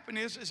 what happened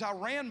is I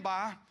ran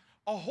by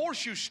a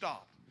horseshoe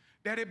stop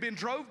that had been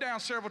drove down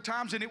several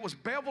times, and it was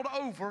beveled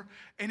over,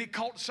 and it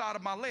caught the side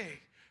of my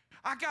leg.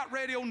 I got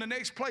ready on the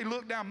next play,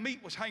 looked down,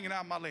 meat was hanging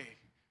out of my leg.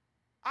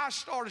 I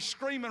started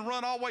screaming,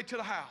 run all the way to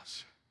the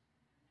house.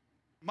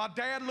 My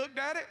dad looked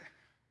at it.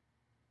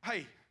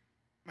 Hey,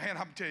 man, I'm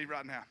going to tell you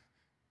right now.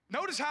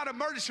 Notice how the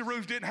emergency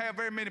rooms didn't have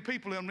very many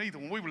people in them either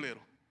when we were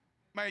little.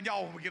 Man,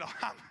 y'all will get off.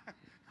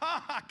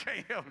 I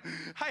can't help it.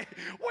 Hey,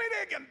 we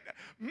didn't get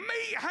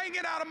meat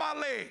hanging out of my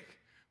leg.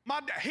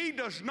 He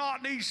does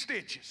not need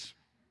stitches.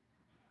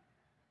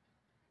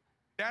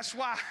 That's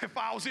why if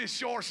I was in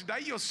shorts today,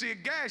 you'll see a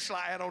gash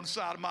like that on the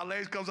side of my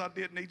legs because I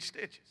didn't need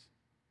stitches.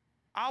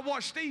 I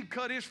watched Steve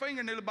cut his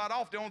fingernail about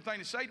off. The only thing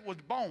to say was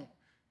the bone.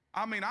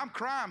 I mean, I'm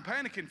crying,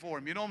 panicking for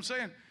him. You know what I'm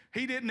saying?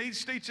 He didn't need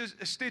stitches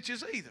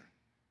either.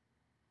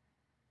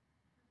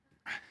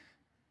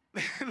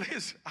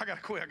 Listen, I got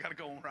to quit. I got to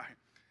go on right.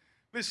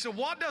 Listen, so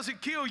what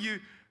doesn't kill you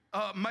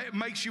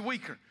makes you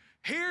weaker.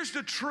 Here's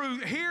the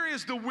truth. Here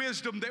is the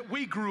wisdom that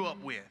we grew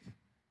up with.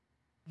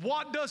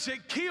 What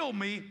doesn't kill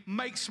me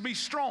makes me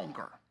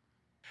stronger.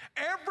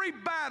 Every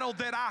battle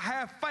that I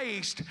have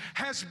faced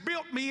has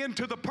built me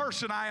into the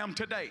person I am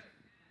today.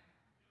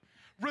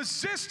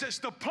 Resistance,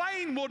 the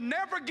plane will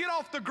never get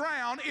off the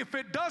ground if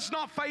it does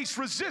not face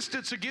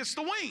resistance against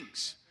the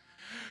wings.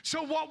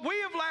 So what we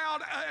have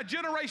allowed a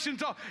generation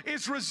to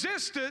is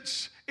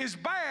resistance is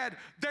bad,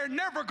 they're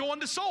never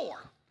going to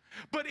soar.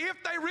 But if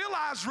they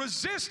realize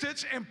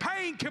resistance and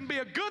pain can be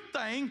a good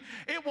thing,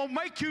 it will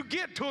make you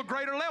get to a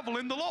greater level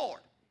in the Lord.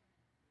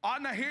 All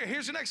right, now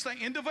here's the next thing,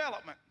 in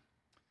development.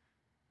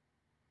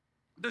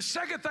 The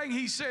second thing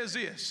he says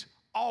is,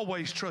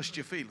 always trust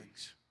your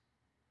feelings.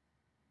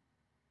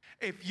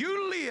 If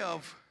you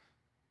live,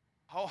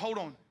 hold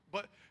on,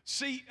 but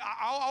see,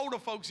 all older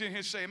folks in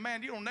here saying,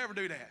 man, you don't never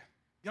do that.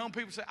 Young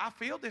people say, I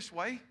feel this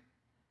way.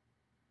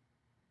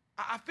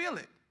 I feel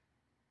it.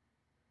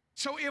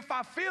 So if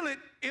I feel it,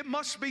 it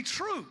must be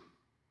true.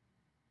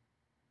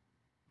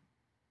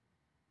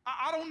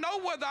 I don't know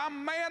whether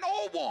I'm man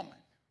or woman.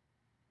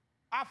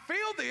 I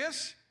feel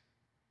this.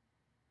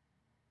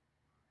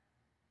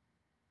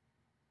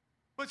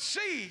 But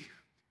see,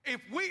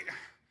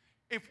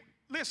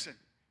 listen,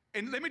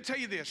 and let me tell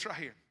you this right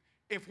here.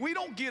 If we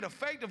don't get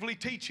effectively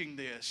teaching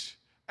this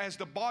as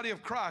the body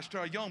of Christ to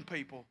our young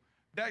people,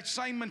 that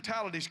same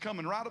mentality is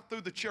coming right up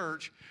through the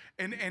church,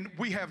 and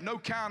we have no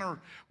counter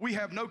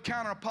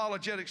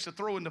apologetics to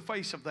throw in the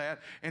face of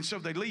that, and so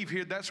they leave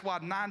here. That's why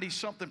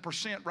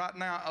 90-something% right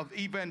now of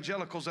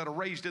evangelicals that are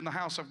raised in the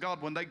house of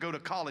God, when they go to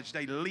college,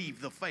 they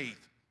leave the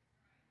faith.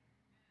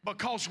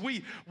 Because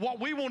what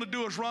we want to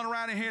do is run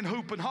around in here and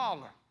hoop and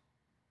holler.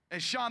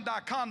 And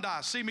Shandai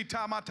Kandai, see me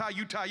tie my tie,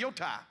 you tie your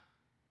tie.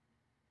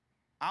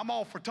 I'm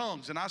all for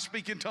tongues, and I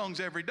speak in tongues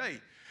every day.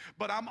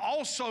 But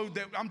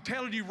I'm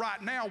telling you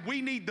right now,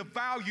 we need to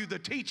value the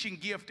teaching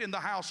gift in the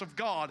house of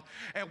God,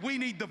 and we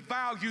need to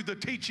value the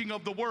teaching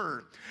of the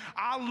Word.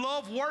 I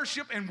love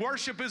worship, and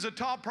worship is a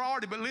top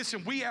priority, but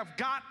listen, we have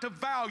got to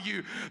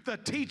value the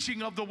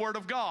teaching of the Word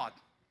of God.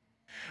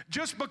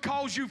 Just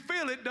because you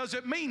feel it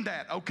doesn't mean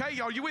that, okay?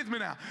 Are you with me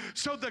now?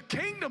 So the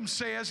kingdom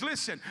says,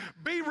 listen,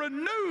 be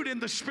renewed in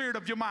the spirit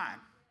of your mind.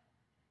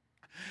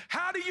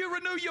 How do you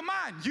renew your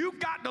mind? You've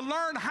got to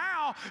learn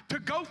how to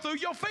go through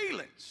your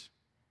feelings.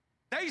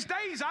 These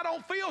days, I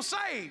don't feel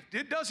saved.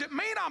 It doesn't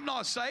mean I'm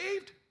not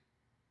saved.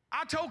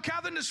 I told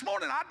Catherine this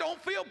morning, I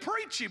don't feel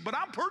preachy, but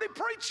I'm pretty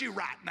preachy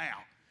right now.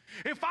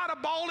 If I'd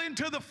have balled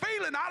into the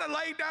feeling, I'd have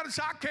laid down and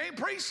said, I can't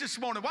preach this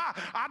morning. Why?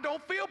 I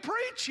don't feel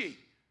preachy.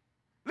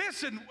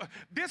 Listen,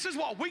 this is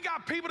what we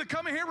got people to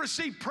come in here and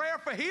receive prayer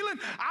for healing.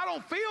 I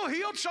don't feel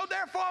healed, so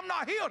therefore I'm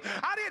not healed.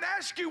 I didn't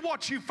ask you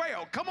what you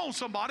felt. Come on,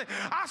 somebody.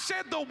 I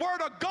said the word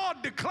of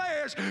God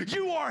declares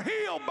you are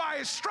healed by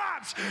his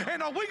stripes.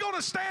 And are we going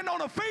to stand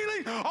on a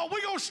feeling, or are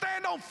we going to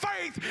stand on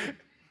faith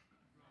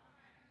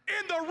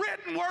in the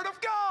written word of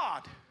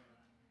God?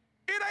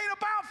 It ain't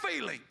about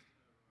feeling.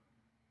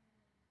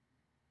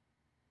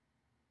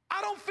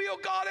 I don't feel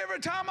God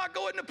every time I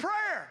go into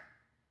prayer.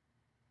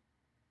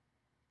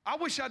 I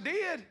wish I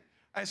did.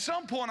 At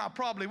some point I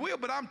probably will,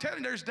 but I'm telling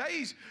you, there's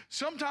days,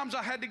 sometimes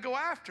I had to go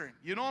after him.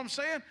 You know what I'm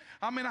saying?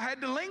 I mean, I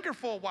had to linger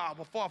for a while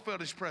before I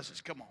felt his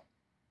presence. Come on.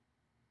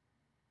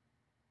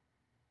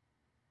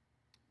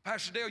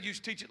 Pastor Dale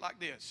used to teach it like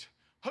this.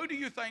 Who do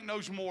you think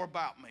knows more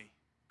about me,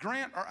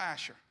 Grant or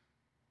Asher?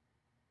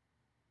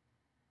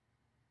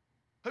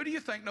 Who do you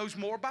think knows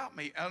more about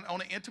me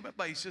on an intimate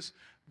basis,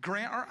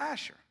 Grant or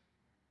Asher?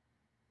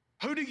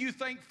 Who do you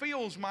think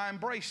feels my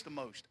embrace the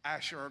most,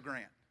 Asher or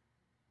Grant?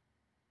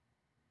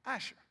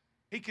 Asher.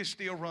 He can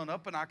still run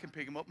up and I can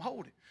pick him up and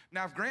hold him.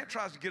 Now, if Grant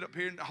tries to get up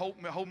here and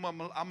hold me, I'm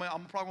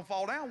probably going to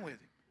fall down with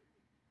him.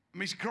 I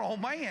mean, he's a grown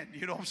man,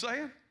 you know what I'm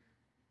saying?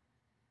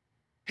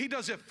 He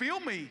doesn't feel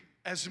me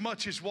as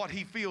much as what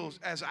he feels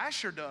as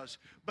Asher does,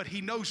 but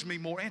he knows me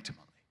more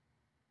intimately.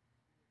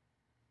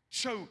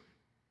 So,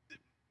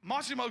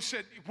 Massimo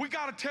said, we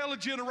got to tell a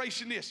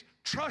generation this,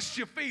 trust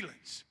your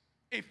feelings.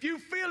 If you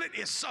feel it,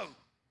 it's so.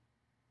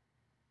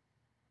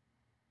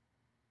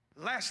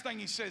 Last thing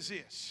he says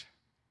is,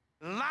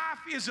 life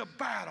is a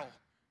battle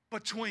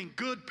between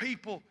good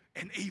people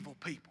and evil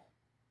people.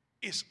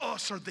 It's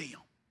us or them.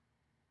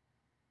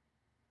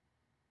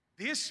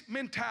 This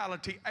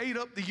mentality ate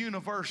up the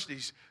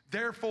universities.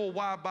 Therefore,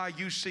 why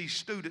you see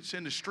students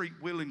in the street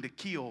willing to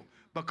kill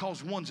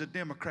because one's a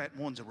Democrat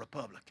and one's a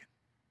Republican.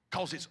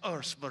 Because it's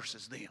us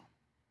versus them.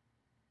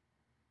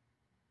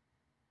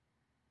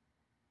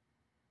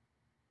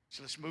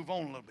 So let's move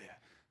on a little bit.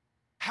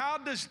 How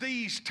does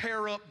these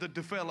tear up the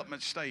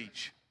development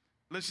stage?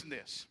 Listen to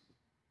this.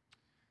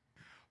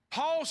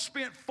 Paul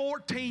spent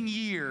 14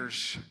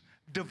 years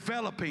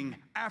developing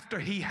after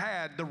he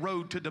had the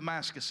road to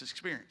Damascus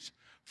experience.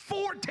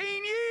 14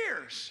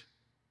 years.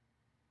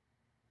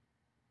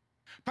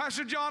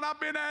 Pastor John, I've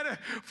been at it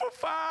for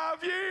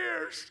 5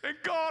 years, and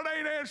God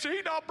ain't answered.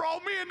 He not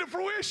brought me into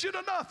fruition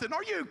or nothing.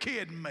 Are you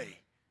kidding me?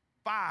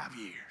 5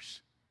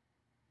 years.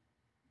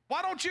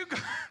 Why don't you go?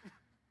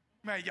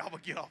 Man, y'all will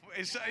get off.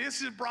 This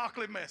is a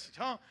broccoli message,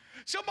 huh?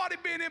 Somebody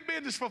been in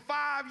business for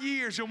 5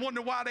 years and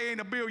wonder why they ain't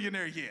a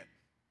billionaire yet.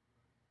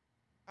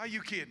 Are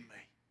you kidding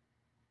me?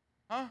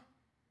 Huh?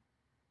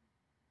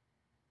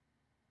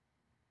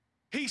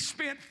 He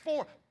spent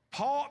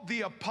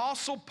the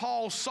Apostle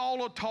Paul,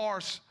 Saul of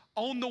Tarsus,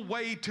 on the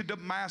way to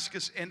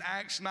Damascus in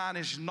Acts 9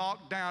 is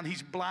knocked down.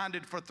 He's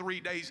blinded for 3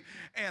 days,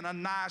 and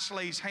Ananias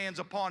lays hands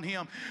upon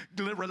him,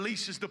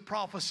 releases the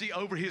prophecy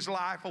over his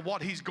life of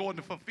what he's going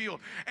to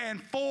fulfill.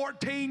 And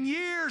 14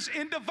 years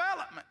in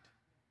development.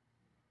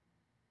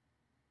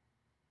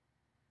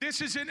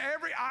 This is in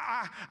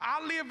I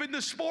live in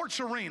the sports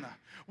arena.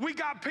 We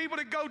got people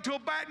that go to a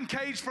batting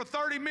cage for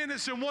 30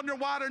 minutes and wonder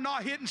why they're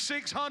not hitting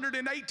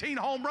 618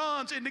 home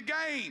runs in the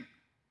game.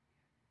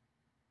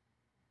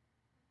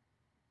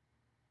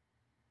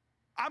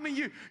 I mean,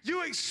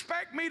 you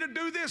expect me to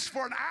do this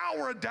for an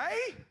hour a day?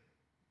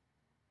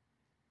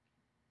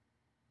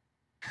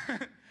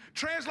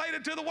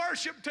 Translated to the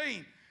worship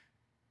team.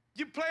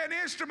 You play an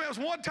instrument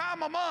one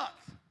time a month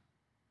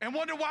and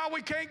wonder why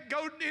we can't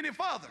go any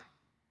further.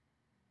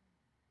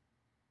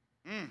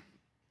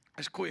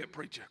 Let's quit,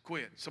 preacher,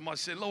 quit. Somebody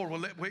said, Lord,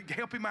 well,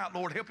 help him out,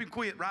 Lord. Help him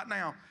quit right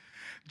now.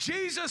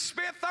 Jesus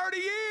spent 30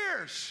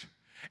 years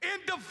in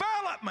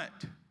development.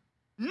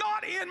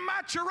 Not in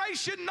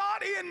maturation,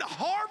 not in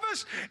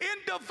harvest, in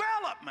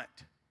development.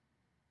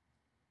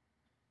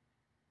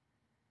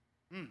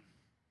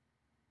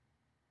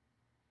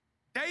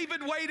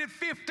 David waited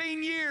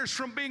 15 years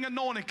from being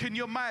anointed. Can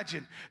you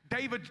imagine?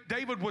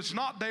 David was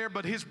not there,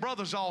 but his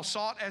brothers all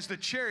saw it as the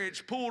chariots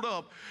pulled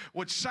up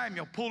with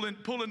Samuel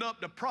pulling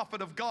up. The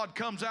prophet of God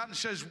comes out and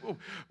says,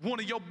 one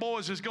of your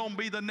boys is going to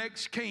be the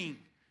next king.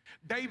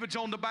 David's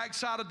on the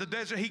backside of the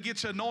desert. He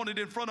gets anointed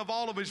in front of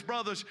all of his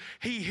brothers.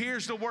 He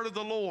hears the word of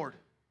the Lord.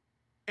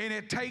 And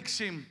it takes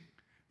him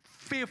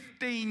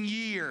 15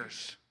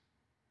 years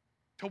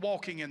to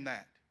walking in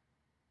that.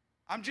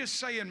 I'm just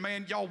saying,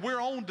 man, y'all,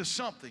 we're on to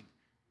something.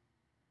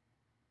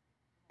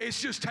 It's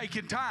just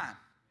taking time.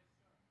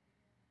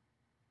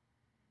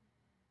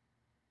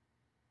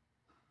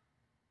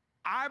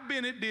 I've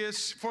been at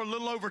this for a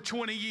little over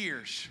 20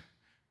 years.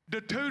 The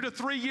 2 to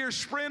 3 year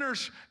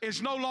sprinters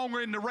is no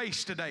longer in the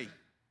race today.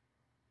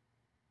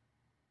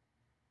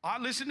 All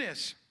right, listen to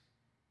this.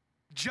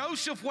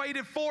 Joseph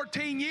waited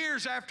 14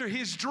 years after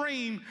his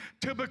dream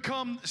to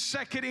become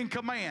second in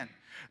command.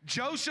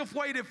 Joseph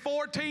waited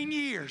 14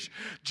 years.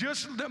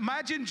 Just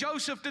imagine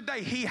Joseph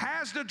today. He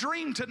has the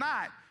dream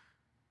tonight.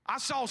 I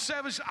saw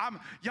 7.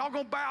 Y'all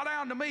gonna bow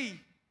down to me.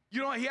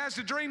 You know, he has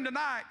the dream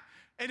tonight.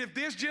 And if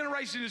this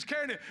generation is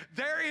carrying it,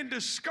 they're in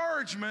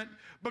discouragement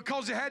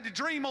because they had the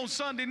dream on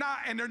Sunday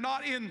night and they're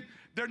not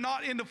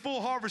in the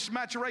full harvest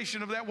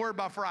maturation of that word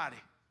by Friday.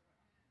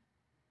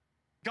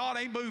 God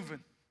ain't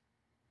moving.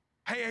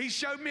 Hey, he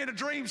showed me in a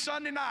dream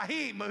Sunday night.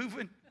 He ain't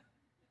moving.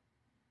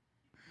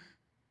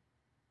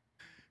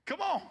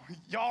 Come on.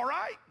 Y'all all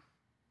right?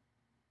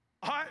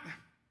 All right.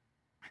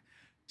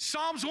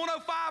 Psalms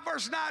 105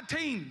 verse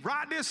 19,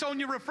 write this on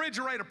your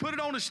refrigerator, put it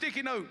on a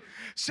sticky note.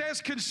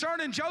 Says,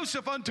 concerning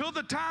Joseph, until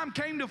the time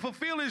came to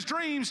fulfill his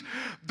dreams,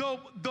 the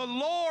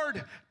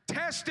Lord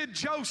tested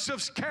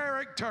Joseph's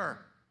character.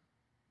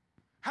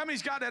 How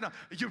many's got that?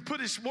 You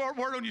put his word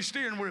on your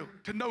steering wheel,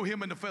 to know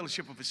him in the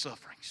fellowship of his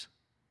sufferings.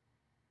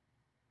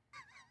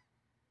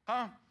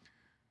 Huh?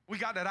 We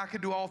got that. I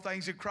can do all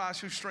things in Christ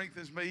who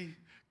strengthens me.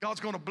 God's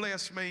going to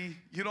bless me.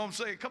 You know what I'm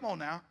saying? Come on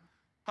now.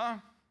 Huh?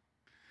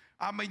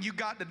 I mean, you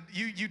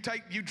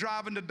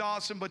driving to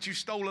Dawson, but you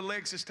stole a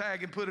Lexus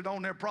tag and put it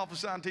on there,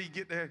 prophesying until you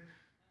get there.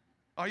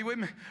 Are you with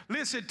me?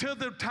 Listen, till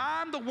the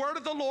time the word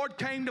of the Lord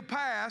came to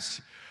pass,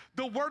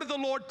 The word of the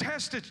Lord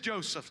tested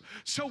Joseph.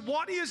 So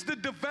what is the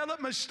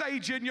development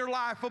stage in your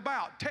life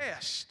about?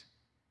 Test.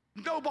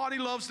 Nobody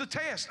loves the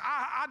test.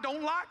 I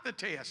don't like the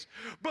test.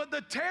 But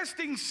the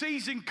testing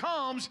season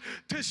comes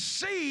to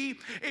see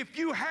if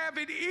you have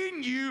it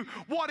in you,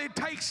 what it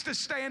takes to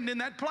stand in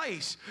that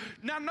place.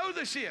 Now know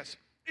this is,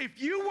 if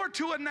you were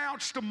to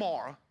announce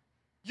tomorrow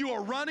you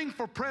are running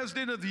for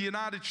president of the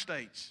United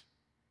States,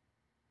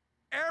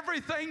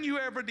 everything you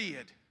ever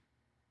did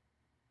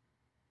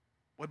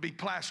would be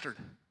plastered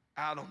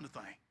out on the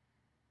thing.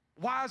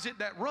 Why is it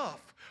that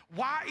rough?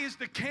 Why is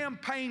the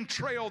campaign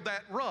trail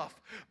that rough?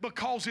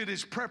 Because it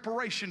is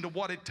preparation to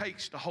what it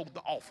takes to hold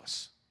the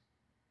office.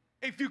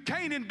 If you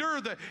can't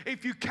endure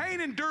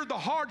the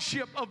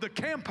hardship of the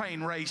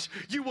campaign race,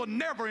 you will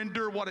never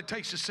endure what it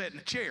takes to sit in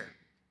a chair.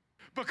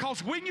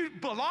 Because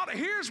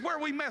here's where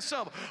we mess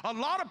up. A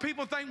lot of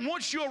people think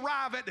once you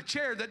arrive at the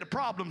chair that the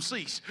problems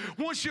cease.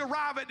 Once you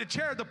arrive at the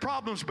chair, the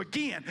problems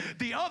begin.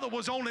 The other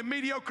was only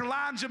mediocre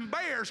lions and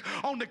bears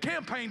on the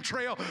campaign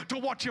trail to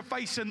what you're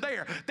facing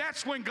there.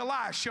 That's when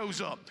Goliath shows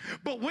up.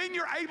 But when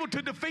you're able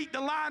to defeat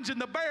the lions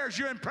and the bears,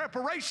 you're in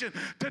preparation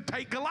to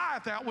take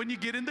Goliath out when you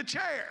get in the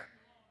chair.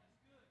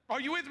 Are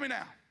you with me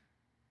now?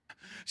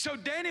 So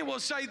Danny will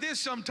say this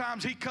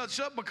sometimes. He cuts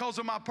up because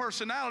of my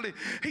personality.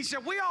 He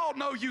said, we all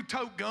know you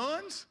tote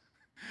guns.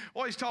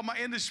 Well, he's talking about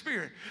in the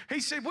spirit.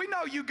 He said, we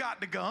know you got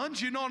the guns.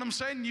 You know what I'm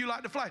saying? You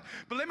like to flash.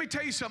 But let me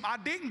tell you something. I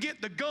didn't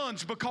get the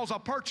guns because I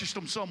purchased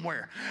them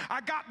somewhere. I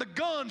got the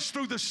guns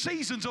through the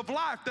seasons of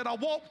life that I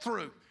walked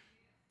through.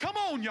 Come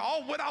on,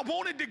 y'all. When I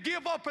wanted to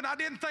give up and I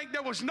didn't think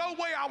there was no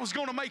way I was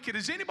going to make it.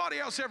 Has anybody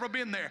else ever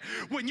been there?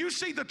 When you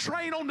see the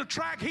train on the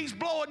track, he's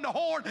blowing the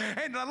horn,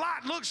 and the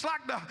light looks like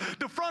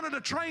the front of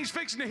the train's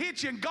fixing to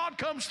hit you, and God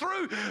comes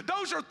through.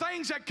 Those are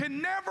things that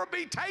can never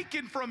be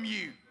taken from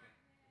you.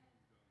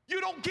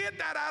 You don't get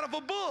that out of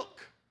a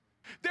book.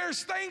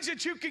 There's things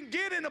that you can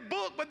get in a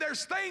book, but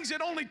there's things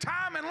that only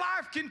time and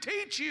life can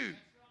teach you.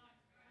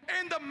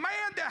 And the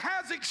man that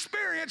has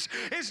experience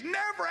is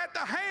never at the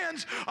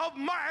hands of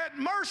at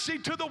mercy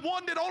to the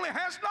one that only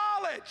has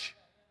knowledge.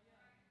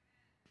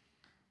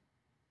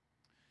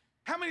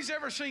 How many's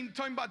ever seen,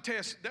 talking about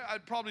tests, I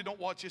probably don't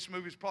watch this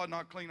movie, it's probably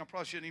not clean, I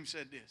probably shouldn't even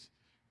said this.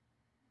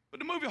 But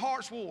the movie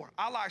Hearts War,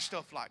 I like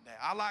stuff like that.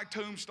 I like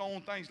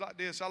Tombstone, things like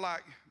this. I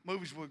like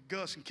movies with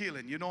guts and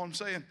killing, you know what I'm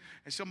saying?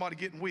 And somebody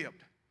getting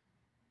whipped.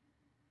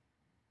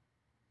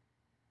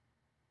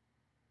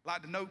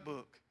 Like The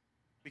Notebook,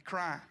 be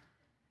crying.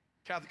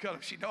 Kathy Cullum,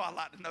 she know I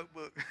like The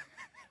Notebook.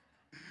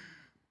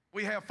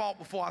 We have fought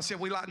before. I said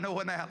we like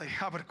Noah and Allie.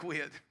 I would have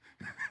quit.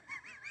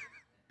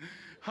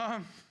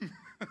 Haven't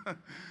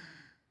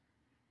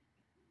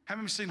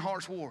you seen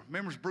Hearts War?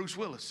 Remember Bruce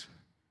Willis?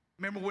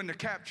 Remember when they're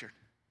captured?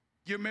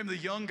 You remember the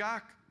young guy,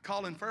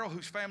 Colin Farrell,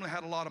 whose family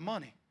had a lot of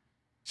money.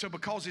 So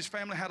because his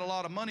family had a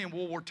lot of money in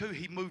World War II,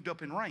 he moved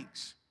up in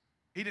ranks.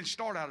 He didn't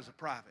start out as a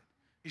private.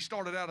 He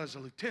started out as a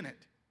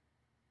lieutenant.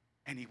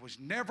 And he was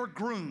never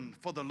groomed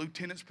for the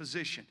lieutenant's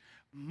position.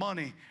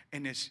 Money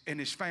and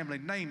his family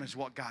name is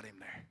what got him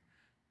there.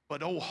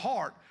 But old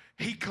Hart,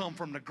 he come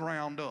from the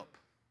ground up.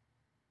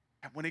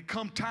 And when it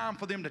come time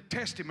for them to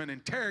test him and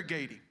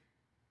interrogate him,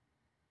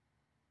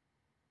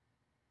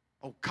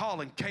 old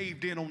Colin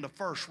caved in on the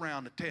first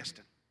round of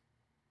testing.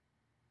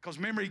 Because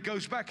remember, he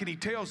goes back and he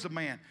tells the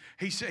man,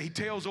 he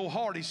tells old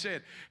Hart, he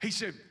said,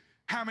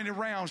 how many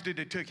rounds did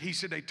they take? He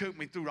said, they took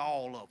me through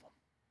all of them.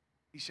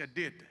 He said,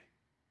 did they?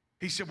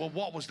 He said, well,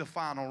 what was the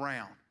final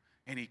round?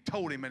 And he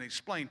told him and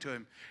explained to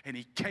him, and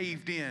he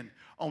caved in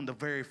on the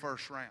very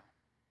first round.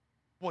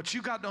 What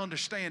you got to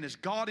understand is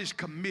God is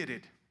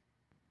committed.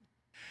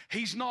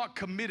 He's not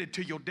committed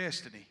to your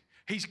destiny.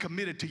 He's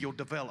committed to your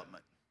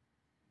development.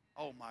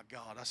 Oh, my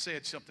God, I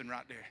said something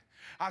right there.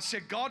 I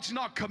said God's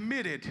not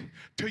committed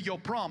to your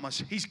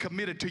promise. He's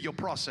committed to your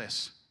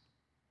process.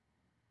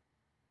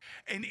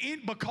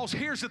 Because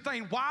here's the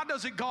thing, why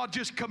doesn't God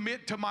just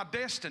commit to my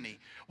destiny?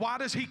 Why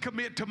does he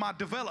commit to my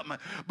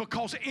development?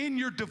 Because in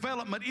your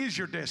development is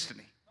your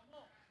destiny.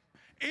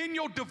 In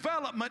your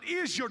development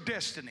is your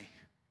destiny.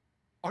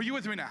 Are you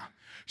with me now?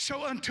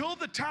 So until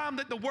the time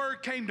that the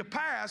word came to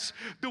pass,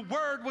 the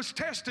word was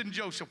testing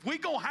Joseph. We're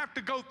going to have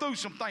to go through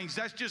some things.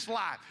 That's just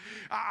life.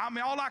 I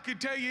mean, all I can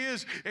tell you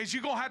is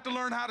you're going to have to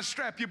learn how to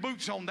strap your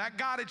boots on. That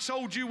guy that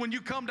sold you when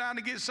you come down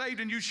to get saved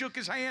and you shook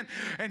his hand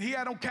and he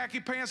had on khaki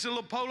pants and a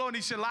little polo and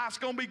he said, life's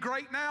going to be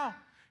great now.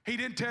 He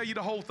didn't tell you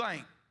the whole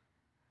thing.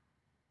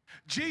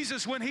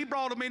 Jesus, when he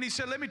brought him in, he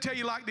said, let me tell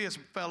you like this,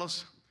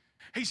 fellas.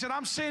 He said,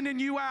 I'm sending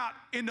you out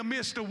in the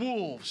midst of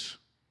wolves,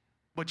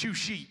 but you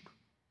sheep.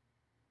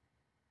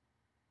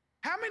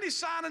 How many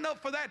signing up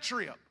for that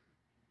trip?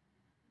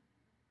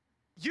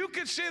 You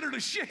consider the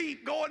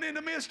sheep going in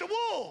the midst of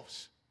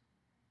wolves.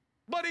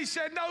 But he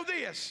said, know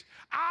this,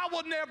 I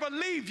will never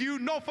leave you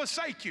nor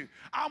forsake you.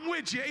 I'm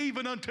with you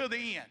even until the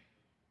end.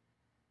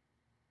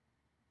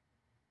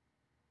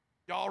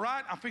 Y'all all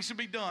right? I'm fixing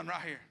to be done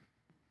right here.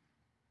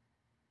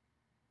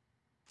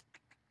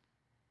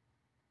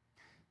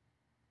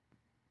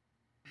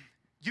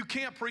 You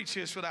can't preach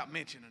this without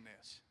mentioning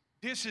this.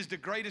 This is the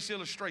greatest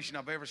illustration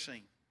I've ever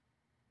seen.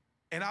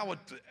 And I would,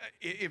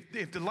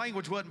 if the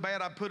language wasn't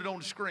bad, I'd put it on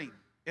the screen.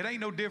 It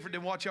ain't no different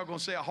than what y'all gonna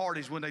say at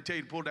Hardee's when they tell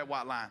you to pull that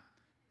white line.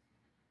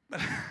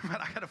 But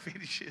I gotta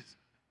finish this.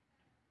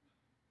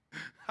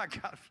 I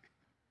gotta,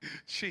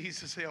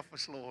 Jesus help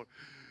us, Lord.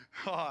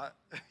 All right,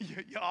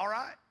 you all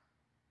right?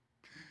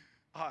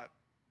 All right.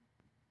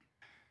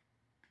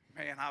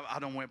 Man, I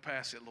don't went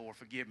past it, Lord,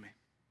 forgive me.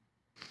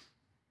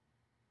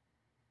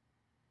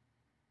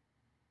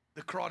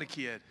 The Karate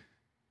Kid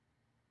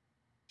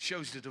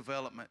shows the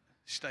development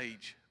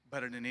stage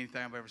better than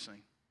anything I've ever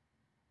seen.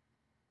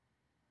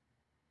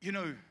 You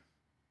know,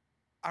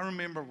 I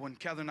remember when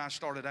Catherine and I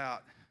started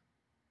out,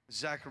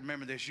 Zach,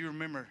 remember this. You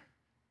remember,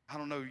 I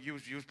don't know, you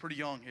was pretty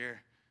young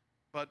here,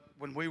 but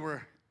when we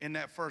were in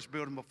that first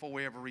building before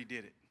we ever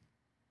redid it.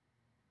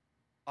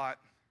 All right.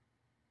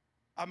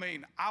 I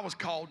mean, I was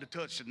called to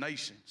touch the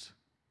nations.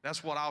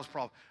 That's what I was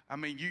probably. I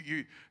mean,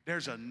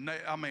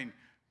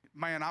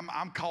 man,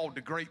 I'm called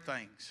to great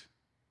things.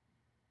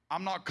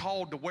 I'm not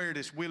called to wear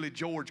this Willie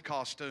George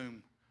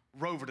costume,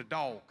 Rover the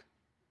dog,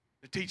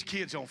 to teach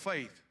kids on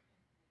faith.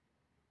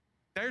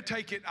 They're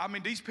taking, I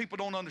mean, these people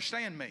don't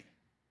understand me.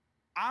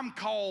 I'm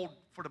called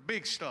for the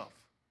big stuff.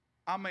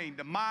 I mean,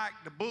 the mic,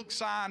 the book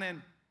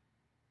signing.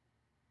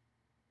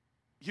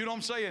 You know what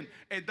I'm saying?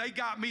 And they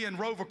got me in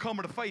Rover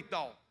Comer the Faith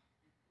dog.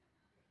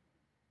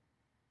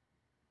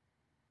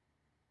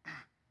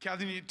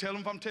 Catherine, you tell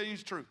them if I'm telling you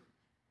the truth.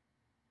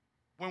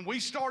 When we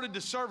started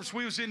the service,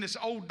 we was in this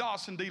old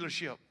Dawson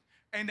dealership,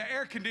 and the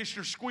air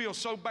conditioner squealed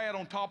so bad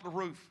on top of the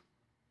roof.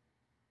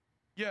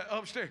 Yeah,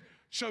 upstairs.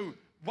 So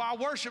while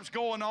worship's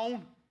going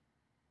on,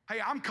 hey,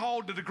 I'm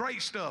called to the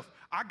great stuff.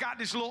 I got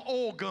this little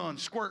oil gun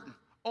squirting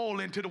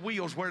oil into the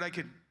wheels where they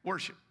can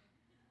worship.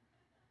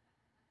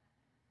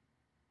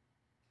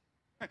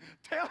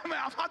 Tell them,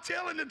 am I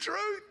telling the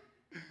truth?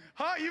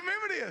 Huh? You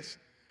remember this?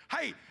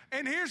 Hey,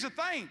 and here's the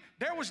thing.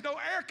 There was no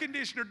air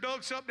conditioner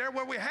ducts up there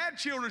where we had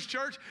children's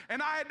church,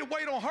 and I had to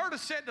wait on her to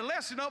set the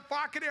lesson up before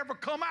I could ever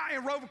come out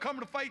and Rover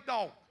Comer the Faith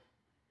dog.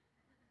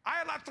 I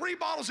had like 3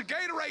 bottles of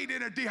Gatorade in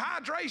there,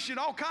 dehydration,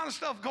 all kind of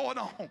stuff going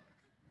on.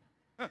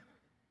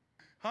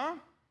 Huh?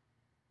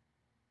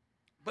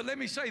 But let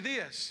me say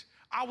this.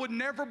 I would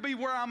never be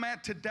where I'm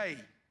at today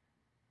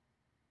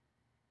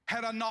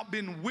had I not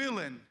been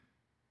willing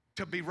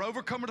to be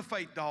Rover Comer the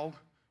Faith dog,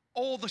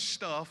 all the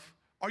stuff.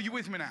 Are you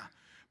with me now?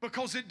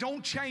 Because it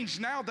don't change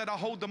now that I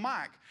hold the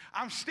mic.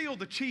 I'm still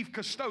the chief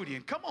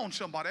custodian. Come on,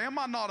 somebody. Am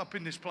I not up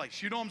in this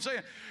place? You know what I'm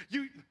saying?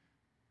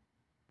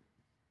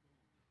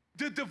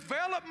 The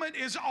development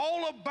is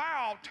all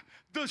about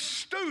the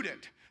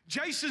student.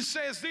 Jason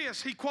says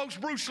this. He quotes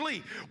Bruce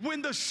Lee.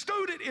 When the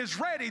student is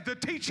ready, the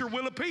teacher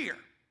will appear.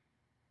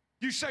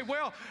 You say,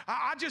 well,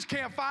 I just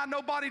can't find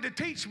nobody to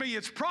teach me.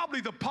 It's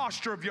probably the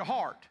posture of your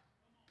heart.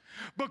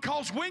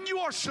 Because when you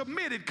are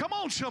submitted, come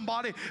on,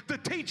 somebody, the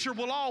teacher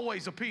will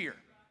always appear.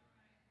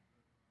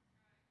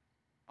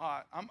 All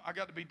right, I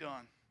got to be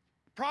done.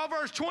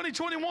 Proverbs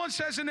 20:21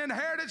 says, an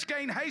inheritance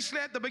gained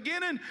hastily at the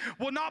beginning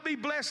will not be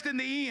blessed in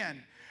the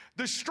end.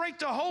 The strength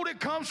to hold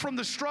it comes from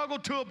the struggle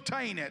to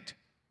obtain it.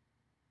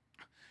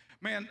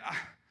 Man,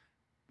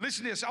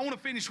 listen to this. I want to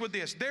finish with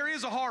this. There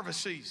is a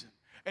harvest season.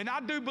 And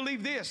I do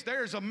believe this.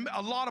 There's a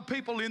lot of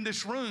people in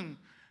this room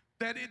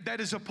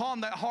that is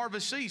upon that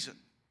harvest season.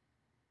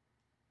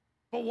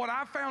 But what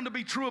I found to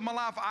be true in my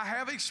life, I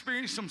have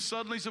experienced some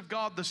suddenlies of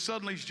God. The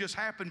suddenlies just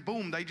happen,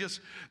 boom. They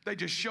just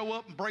show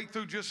up and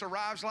breakthrough just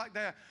arrives like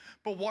that.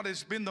 But what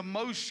has been the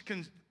most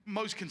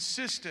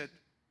consistent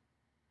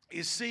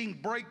is seeing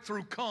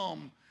breakthrough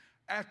come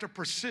after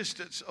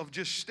persistence of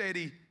just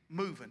steady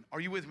moving. Are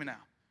you with me now?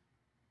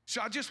 So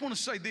I just want to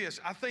say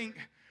this. I think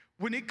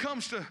when it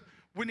comes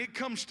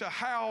to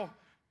how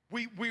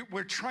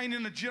we're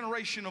training a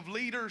generation of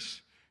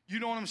leaders, you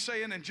know what I'm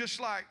saying? And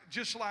just like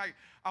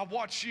I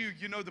watch you,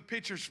 you know, the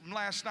pictures from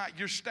last night,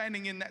 you're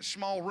standing in that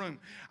small room.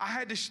 I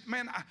had this,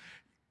 man,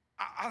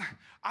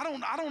 I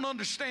don't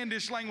understand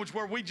this language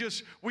where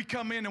we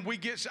come in and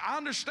I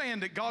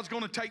understand that God's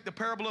going to take the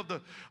parable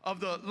of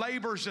the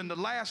laborers and the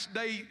last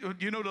day,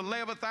 you know, the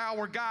 11th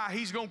hour guy,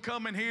 he's going to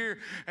come in here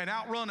and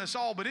outrun us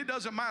all, but it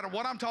doesn't matter.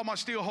 What I'm talking about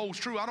still holds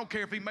true. I don't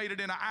care if he made it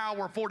in an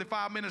hour,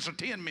 45 minutes, or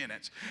 10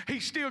 minutes.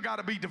 He's still got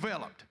to be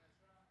developed.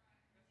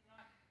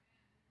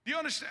 Do you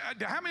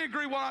understand? How many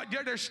agree? Well,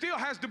 there still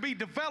has to be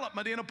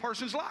development in a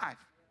person's life.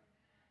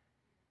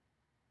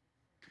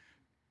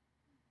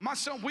 My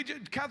son,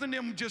 Catherine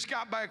and them just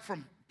got back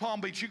from Palm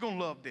Beach. You're going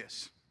to love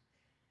this.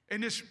 In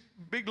this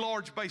big,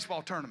 large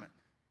baseball tournament.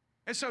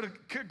 And so the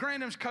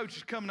Grandham's coach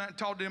is coming out and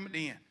talking to them at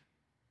the end.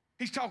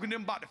 He's talking to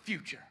them about the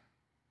future.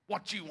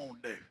 What you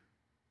want to do.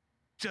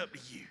 It's up to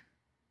you.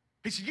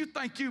 He said, you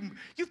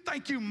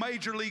think you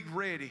major league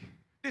ready?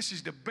 This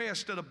is the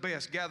best of the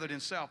best gathered in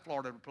South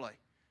Florida to play.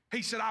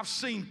 He said, I've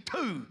seen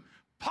two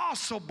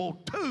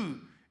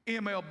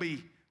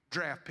MLB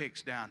draft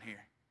picks down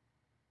here.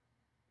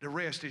 The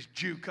rest is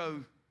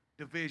JUCO,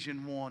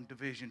 Division I,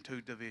 Division II,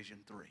 Division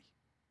III.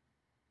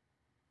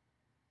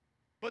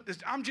 But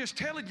I'm just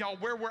telling y'all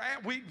where we're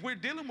at. We're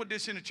dealing with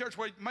this in the church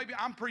where maybe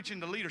I'm preaching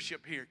the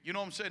leadership here. You know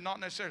what I'm saying? Not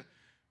necessarily.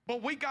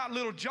 But we got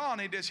little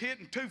Johnny that's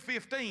hitting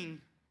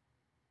 215,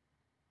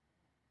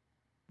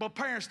 but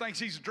parents thinks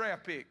he's a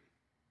draft pick.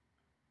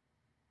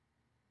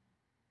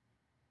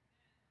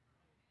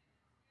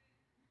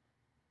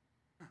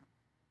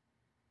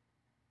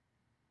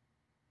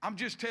 I'm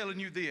just telling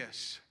you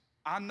this.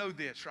 I know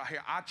this right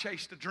here. I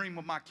chase the dream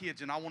with my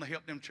kids, and I want to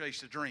help them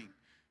chase the dream.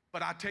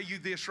 But I tell you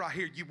this right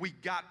here, we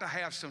got to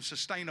have some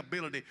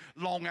sustainability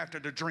long after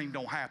the dream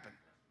don't happen.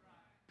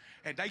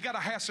 And they got to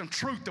have some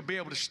truth to be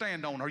able to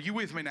stand on. Are you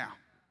with me now?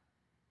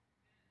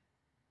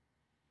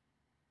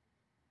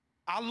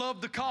 I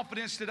love the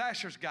confidence that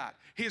Asher's got.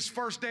 His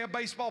first day of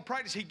baseball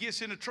practice, he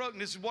gets in the truck,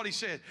 and this is what he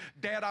said: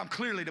 Dad, I'm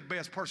clearly the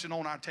best person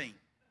on our team.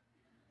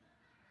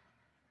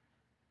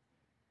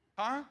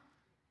 Huh?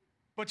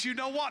 But you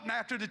know what? And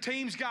after the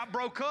teams got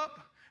broke up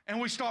and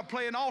we start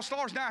playing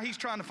all-stars, now he's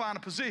trying to find a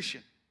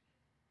position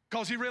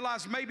because he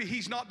realized maybe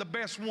he's not the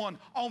best one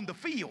on the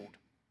field.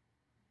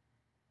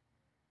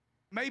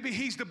 Maybe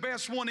he's the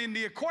best one in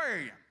the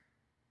aquarium.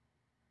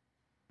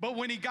 But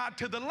when he got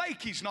to the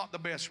lake, he's not the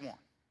best one.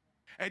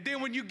 And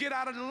then when you get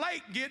out of the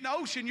lake, get in the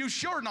ocean, you're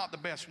sure not the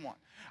best one.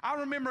 I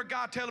remember a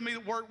guy telling me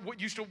that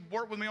used to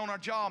work with me on our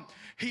job.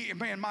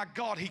 Man, my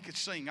God, he could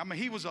sing. I mean,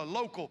 he was a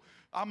local,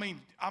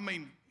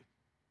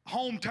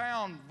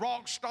 hometown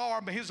rock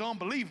star. I mean, he's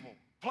unbelievable.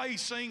 Play,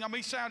 sing. I mean,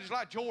 he sounds just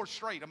like George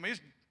Strait. I mean,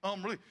 it's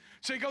unbelievable.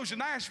 So he goes to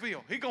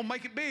Nashville. He's going to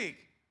make it big.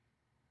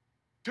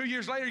 2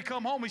 years later, he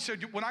come home. He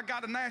said, when I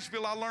got to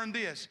Nashville, I learned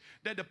this,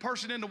 that the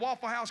person in the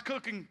Waffle House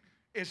cooking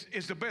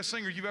is the best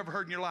singer you've ever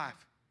heard in your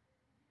life.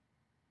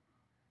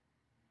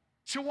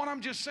 So what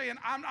I'm just saying,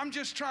 I'm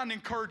just trying to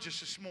encourage us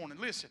this morning.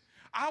 Listen,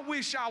 I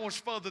wish I was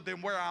further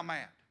than where I'm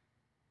at.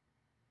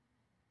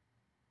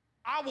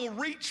 I will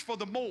reach for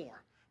the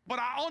more. But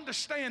I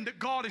understand that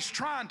God is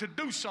trying to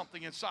do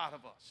something inside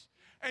of us.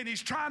 And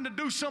He's trying to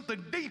do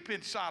something deep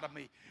inside of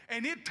me.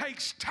 And it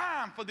takes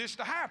time for this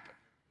to happen.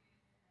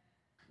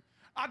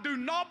 I do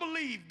not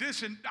believe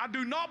this, and I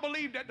do not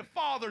believe that the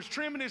Father's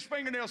trimming his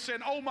fingernails saying,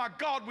 oh my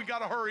God, we got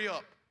to hurry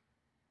up.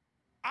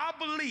 I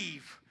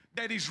believe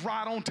that He's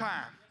right on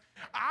time.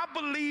 I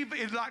believe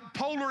it's like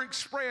Polar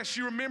Express.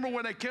 You remember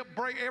when they kept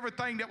breaking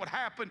everything that would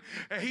happen,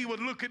 and he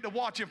would look at the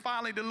watch, and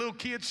finally the little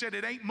kid said,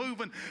 it ain't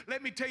moving.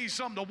 Let me tell you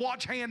something. The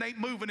watch hand ain't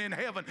moving in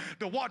heaven.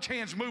 The watch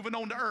hand's moving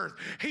on the earth.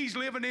 He's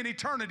living in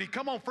eternity.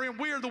 Come on, friend.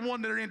 We're the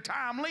one that are in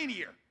time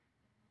linear.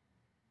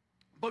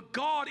 But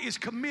God is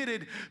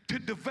committed to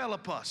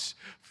develop us.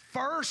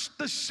 First,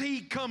 the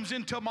seed comes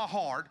into my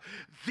heart.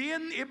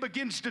 Then it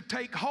begins to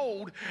take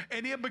hold,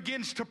 and it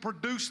begins to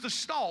produce the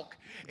stalk.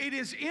 It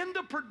is in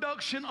the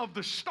production of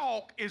the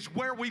stalk is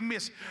where we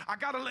miss. I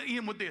got to let you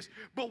in with this.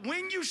 But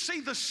when you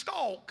see the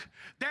stalk,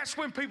 that's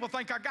when people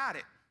think I got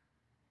it.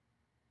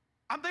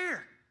 I'm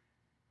there.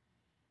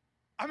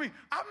 I mean,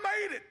 I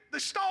made it. The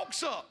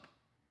stalk's up.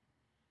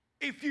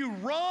 If you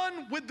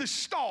run with the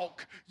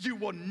stalk, you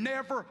will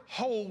never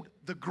hold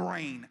the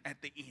grain at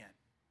the end.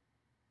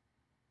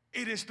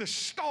 It is the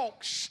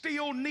stalk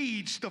still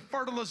needs the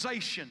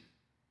fertilization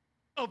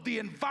of the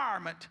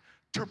environment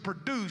to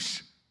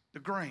produce the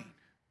grain.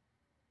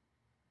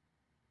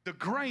 The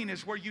grain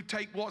is where you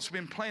take what's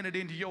been planted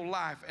into your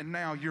life and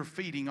now you're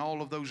feeding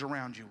all of those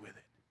around you with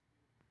it.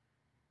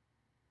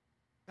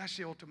 That's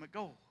the ultimate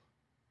goal.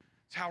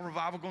 It's how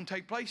revival going to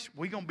take place.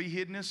 We're going to be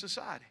hidden in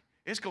society.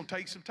 It's going to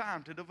take some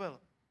time to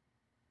develop.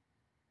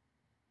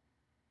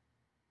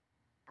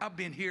 I've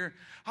been here.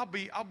 I'll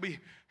be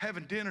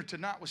having dinner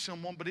tonight with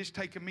someone, but it's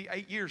taken me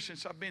 8 years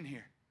since I've been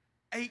here.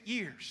 8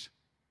 years.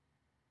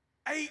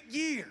 8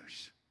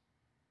 years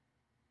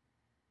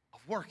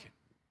of working,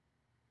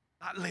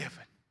 not living,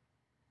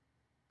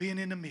 being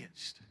in the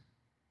midst.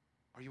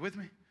 Are you with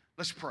me?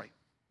 Let's pray.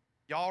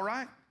 Y'all all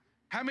right?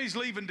 How many's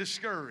leaving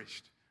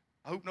discouraged?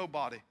 I hope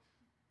nobody.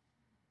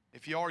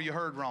 If you are, you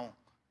heard wrong.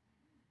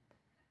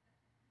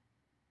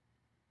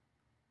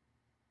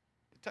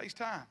 It takes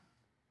time.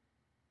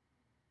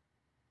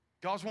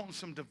 God's wanting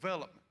some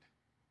development.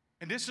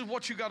 And this is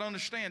what you got to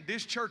understand.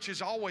 This church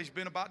has always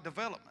been about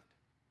development.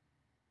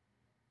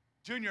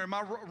 Junior, am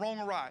I wrong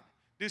or right?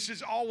 This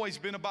has always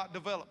been about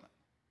development.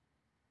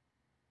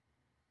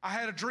 I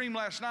had a dream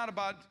last night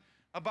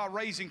about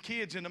raising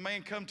kids, and a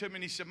man come to me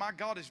and he said, my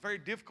God, it's very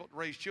difficult to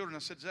raise children. I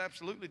said, it's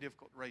absolutely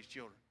difficult to raise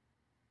children.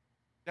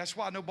 That's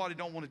why nobody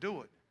don't want to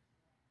do it.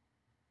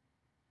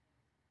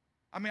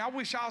 I mean, I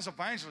wish I was an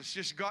evangelist,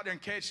 just go out there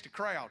and catch the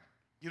crowd.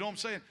 You know what I'm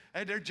saying?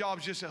 And their job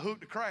is just to hook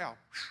the crowd,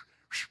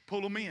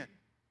 pull them in.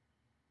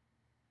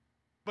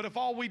 But if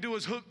all we do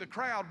is hook the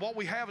crowd, what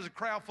we have is a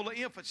crowd full of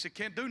infants that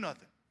can't do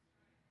nothing.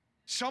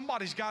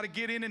 Somebody's got to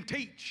get in and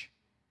teach.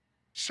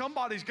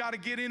 Somebody's got to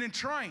get in and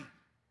train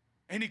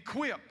and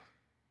equip.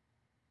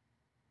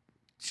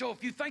 So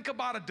if you think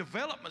about a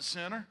development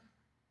center,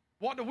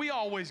 what do we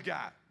always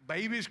got?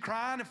 Babies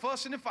crying and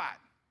fussing and fighting.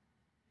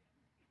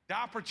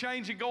 Diaper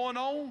changing going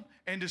on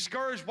and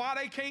discouraged why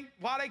they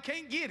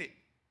can't get it.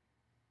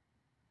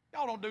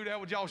 Y'all don't do that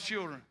with y'all's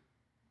children.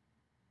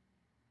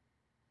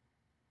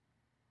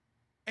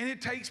 And it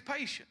takes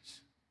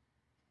patience.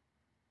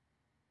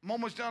 I'm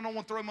almost done. I don't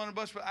want to throw him under the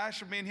bus, but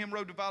Asher, me and him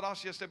rode to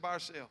Valdosta yesterday by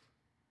ourselves.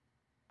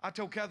 I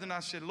told Catherine,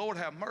 I said, Lord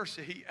have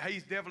mercy.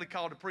 He's definitely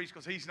called to preach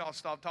because he's not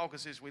stopped talking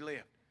since we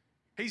left.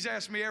 He's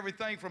asked me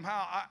everything from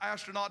how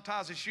astronaut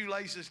ties his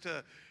shoelaces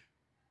to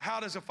how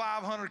does a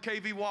 500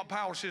 kV watt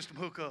power system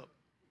hook up.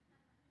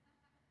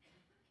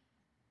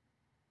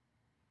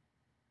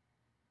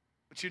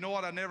 But you know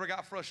what? I never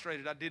got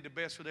frustrated. I did the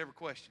best with every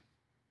question.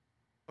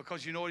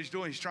 Because you know what he's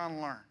doing? He's trying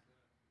to learn.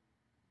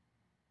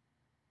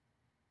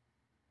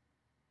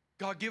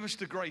 God, give us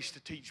the grace to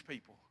teach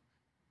people.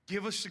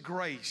 Give us the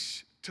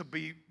grace to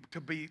be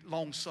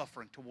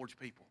long-suffering towards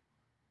people.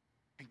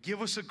 And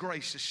give us a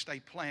grace to stay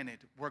planted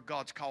where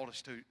God's called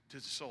us to the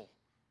soul.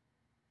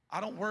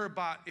 I don't worry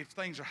about if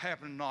things are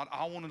happening or not.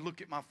 I want to look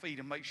at my feet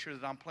and make sure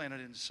that I'm planted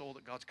in the soul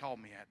that God's called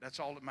me at. That's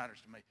all that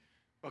matters to me.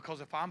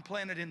 Because if I'm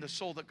planted in the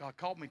soul that God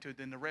called me to,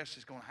 then the rest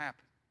is going to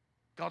happen.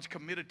 God's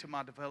committed to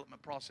my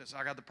development process.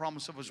 I got the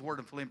promise of his word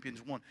in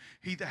Philippians 1.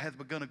 He that hath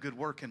begun a good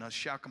work in us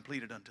shall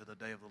complete it unto the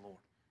day of the Lord.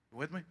 You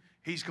with me?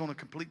 He's going to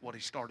complete what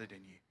he started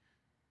in you.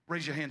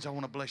 Raise your hands. I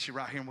want to bless you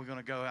right here, and we're going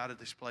to go out of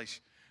this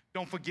place.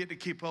 Don't forget to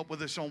keep up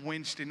with us on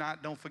Wednesday night.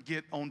 Don't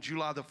forget on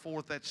July the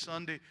 4th, that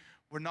Sunday,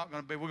 we're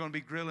going to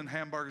be grilling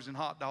hamburgers and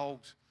hot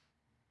dogs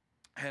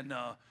and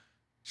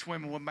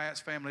swimming with Matt's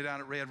family down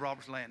at Red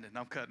Roberts Landing.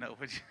 I'm cutting over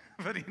with you.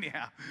 But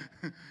anyhow,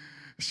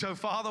 so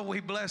Father, we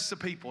bless the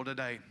people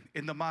today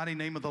in the mighty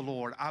name of the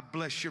Lord. I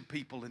bless your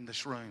people in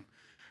this room.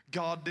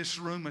 God, this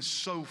room is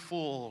so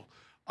full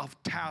of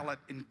talent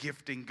and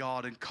gifting,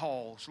 God, and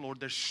calls. Lord,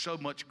 there's so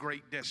much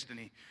great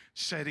destiny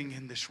setting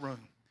in this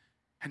room.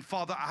 And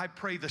Father, I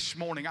pray this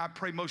morning, I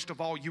pray most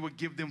of all you would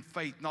give them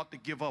faith not to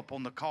give up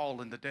on the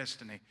call and the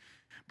destiny.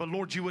 But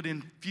Lord, you would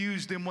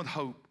infuse them with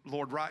hope,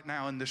 Lord, right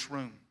now in this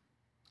room.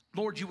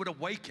 Lord, you would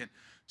awaken.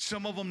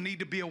 Some of them need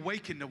to be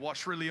awakened to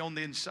what's really on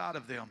the inside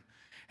of them.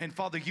 And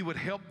Father, you would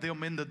help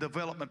them in the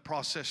development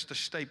process to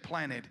stay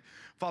planted.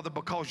 Father,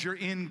 because your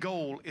end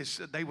goal is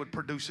that they would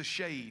produce a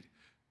shade.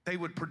 They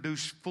would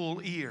produce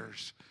full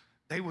ears.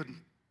 They would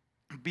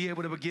be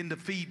able to begin to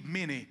feed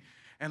many.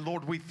 And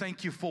Lord, we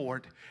thank you for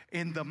it.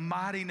 In the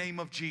mighty name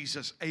of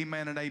Jesus,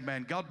 amen and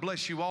amen. God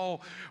bless you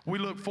all. We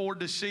look forward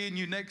to seeing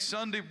you next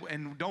Sunday.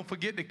 And don't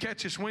forget to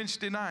catch us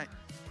Wednesday night.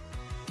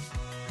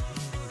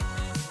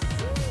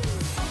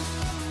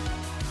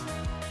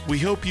 We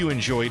hope you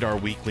enjoyed our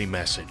weekly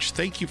message.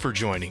 Thank you for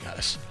joining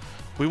us.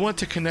 We want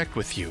to connect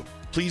with you.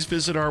 Please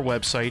visit our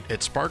website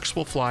at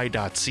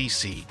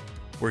sparkswillfly.cc,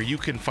 where you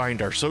can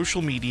find our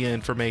social media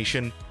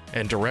information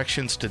and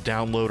directions to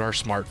download our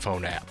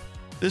smartphone app.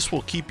 This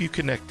will keep you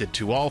connected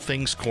to all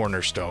things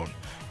Cornerstone.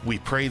 We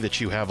pray that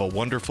you have a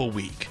wonderful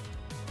week.